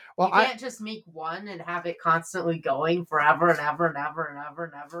 You can't just make one and have it constantly going forever and ever and ever and ever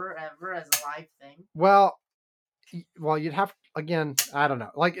and ever and ever as a live thing. Well, you'd have, again, I don't know.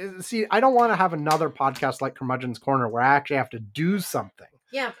 Like, see, I don't want to have another podcast like Curmudgeon's Corner where I actually have to do something.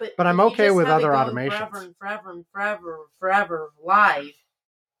 Yeah, but I'm okay with other automations. Forever live.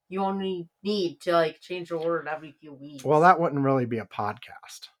 You only need to like change a word every few weeks. Well, that wouldn't really be a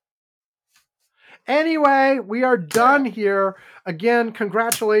podcast. Anyway, we are done here. Again,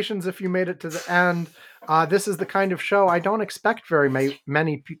 congratulations if you made it to the end. This is the kind of show I don't expect very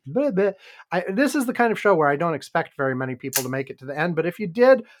many people. This is the kind of show where I don't expect very many people to make it to the end. But if you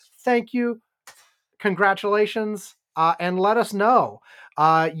did, thank you. Congratulations. And let us know.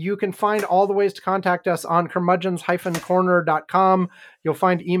 You can find all the ways to contact us on curmudgeons-corner.com. You'll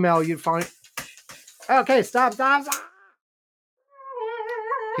find email. Okay, stop.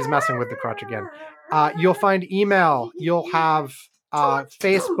 He's messing with the crutch again. You'll find email. You'll have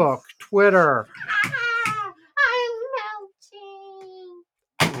Facebook, Twitter. I'm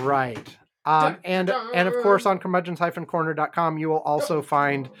melting. Right. And of course on curmudgeons-corner.com you will also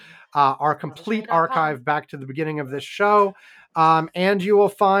find our complete archive back to the beginning of this show. And you will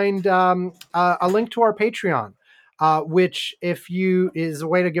find a link to our Patreon, which is a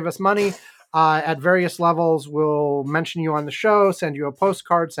way to give us money. At various levels, we'll mention you on the show, send you a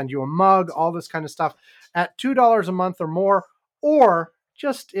postcard, send you a mug, all this kind of stuff at $2 a month or more, or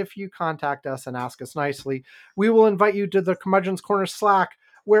just if you contact us and ask us nicely, we will invite you to the Curmudgeon's Corner Slack,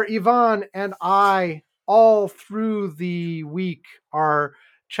 where Yvonne and I, all through the week, are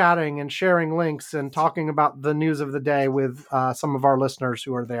chatting and sharing links and talking about the news of the day with some of our listeners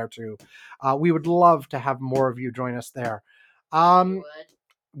who are there too. We would love to have more of you join us there.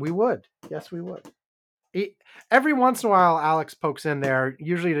 We would. Yes, we would. Every once in a while, Alex pokes in there,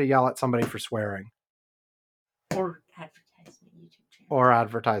 usually to yell at somebody for swearing. Or advertise my YouTube channel. Or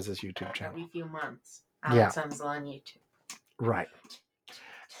advertise his YouTube channel. Every few months. Alex Emsel on YouTube. Right.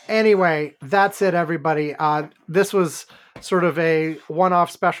 Anyway, that's it, everybody. This was sort of a one-off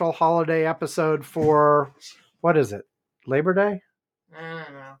special holiday episode for, what is it? Labor Day? I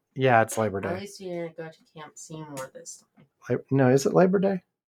don't know. Yeah, it's Labor At Day. least you didn't go to Camp Seymour this time. No, is it Labor Day?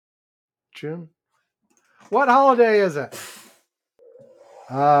 June? What holiday is it?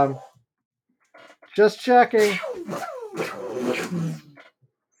 Just checking.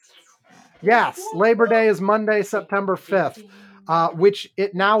 Yes, Labor Day is Monday, September 5th, which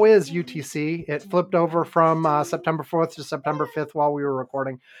it now is UTC. It flipped over from September 4th to September 5th while we were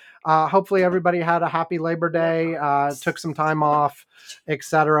recording. Hopefully everybody had a happy Labor Day, took some time off,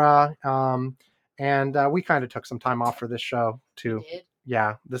 etc. And we kind of took some time off for this show too.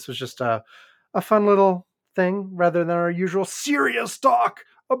 Yeah, this was just a fun little thing rather than our usual serious talk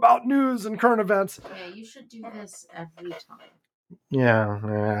about news and current events. Yeah, you should do this every time. Yeah,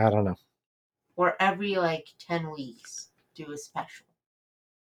 I don't know. Or every 10 weeks, do a special.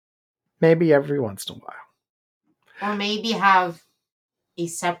 Maybe every once in a while. Or maybe have a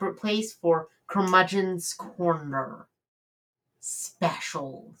separate place for Curmudgeon's Corner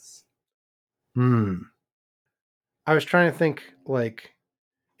specials. I was trying to think,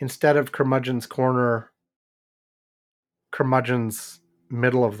 instead of Curmudgeon's Corner, Curmudgeon's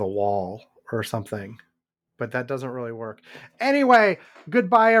Middle of the Wall or something. But that doesn't really work. Anyway,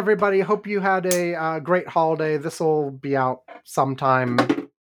 goodbye, everybody. Hope you had a great holiday. This will be out sometime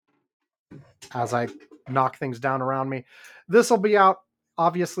as I knock things down around me. This will be out,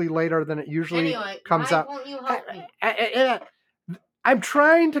 obviously, later than it usually comes out. Won't you help me? I'm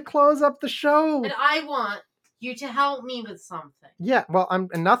trying to close up the show. And I want you to help me with something. Yeah, well, and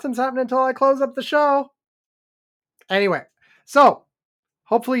nothing's happening until I close up the show. Anyway, so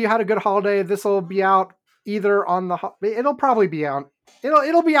hopefully you had a good holiday. This will be out either on it'll probably be out.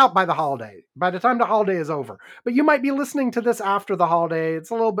 It'll be out by the holiday, by the time the holiday is over. But you might be listening to this after the holiday. It's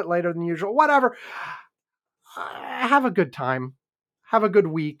a little bit later than usual. Whatever. Have a good time. Have a good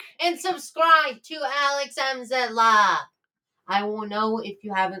week. And subscribe to Alex Emsela. I will know if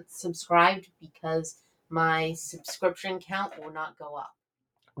you haven't subscribed because my subscription count will not go up.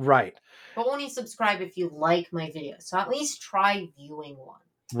 Right. But only subscribe if you like my videos. So at least try viewing one.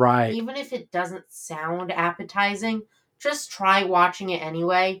 Right. Even if it doesn't sound appetizing, just try watching it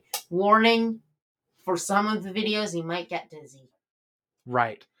anyway. Warning, for some of the videos, you might get dizzy.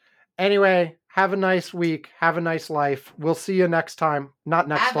 Right. Anyway, have a nice week. Have a nice life. We'll see you next time. Not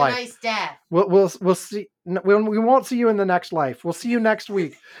next life. Have a nice death. We'll see. We won't see you in the next life. We'll see you next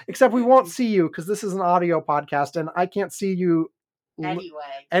week. Except we won't see you because this is an audio podcast and I can't see you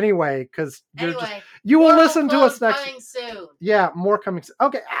anyway because you will listen to us next. Coming soon. Yeah, more coming soon.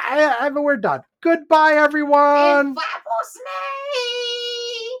 Okay, we're done. Goodbye, everyone. And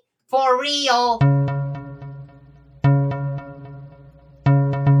for real.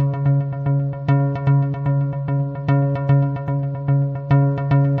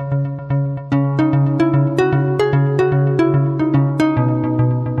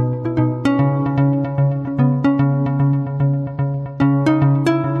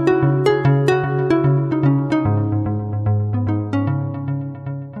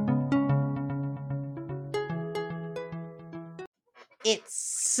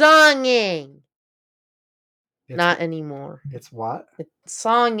 It's songing. Not anymore. It's what? It's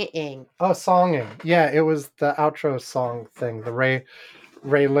songing. Oh, songing. Yeah, it was the outro song thing, the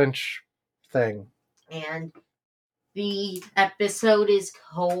Ray Lynch thing. And the episode is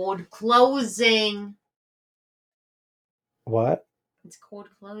called Closing. What? It's called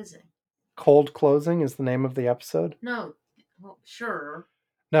Closing. Cold Closing is the name of the episode? No. Well, sure.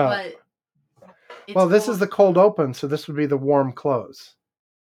 No. But well, this is the cold open, so this would be the warm close.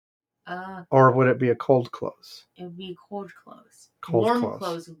 Or would it be a cold close? It would be a cold close. Warm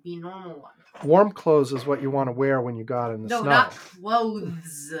close would be a normal one. Warm clothes is what you want to wear when you go out in the snow. No, not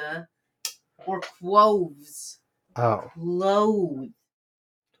clothes. Or cloves. Oh. Clothes.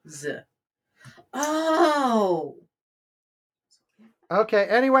 Oh. Okay,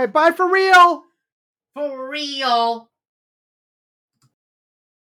 anyway, bye for real! For real.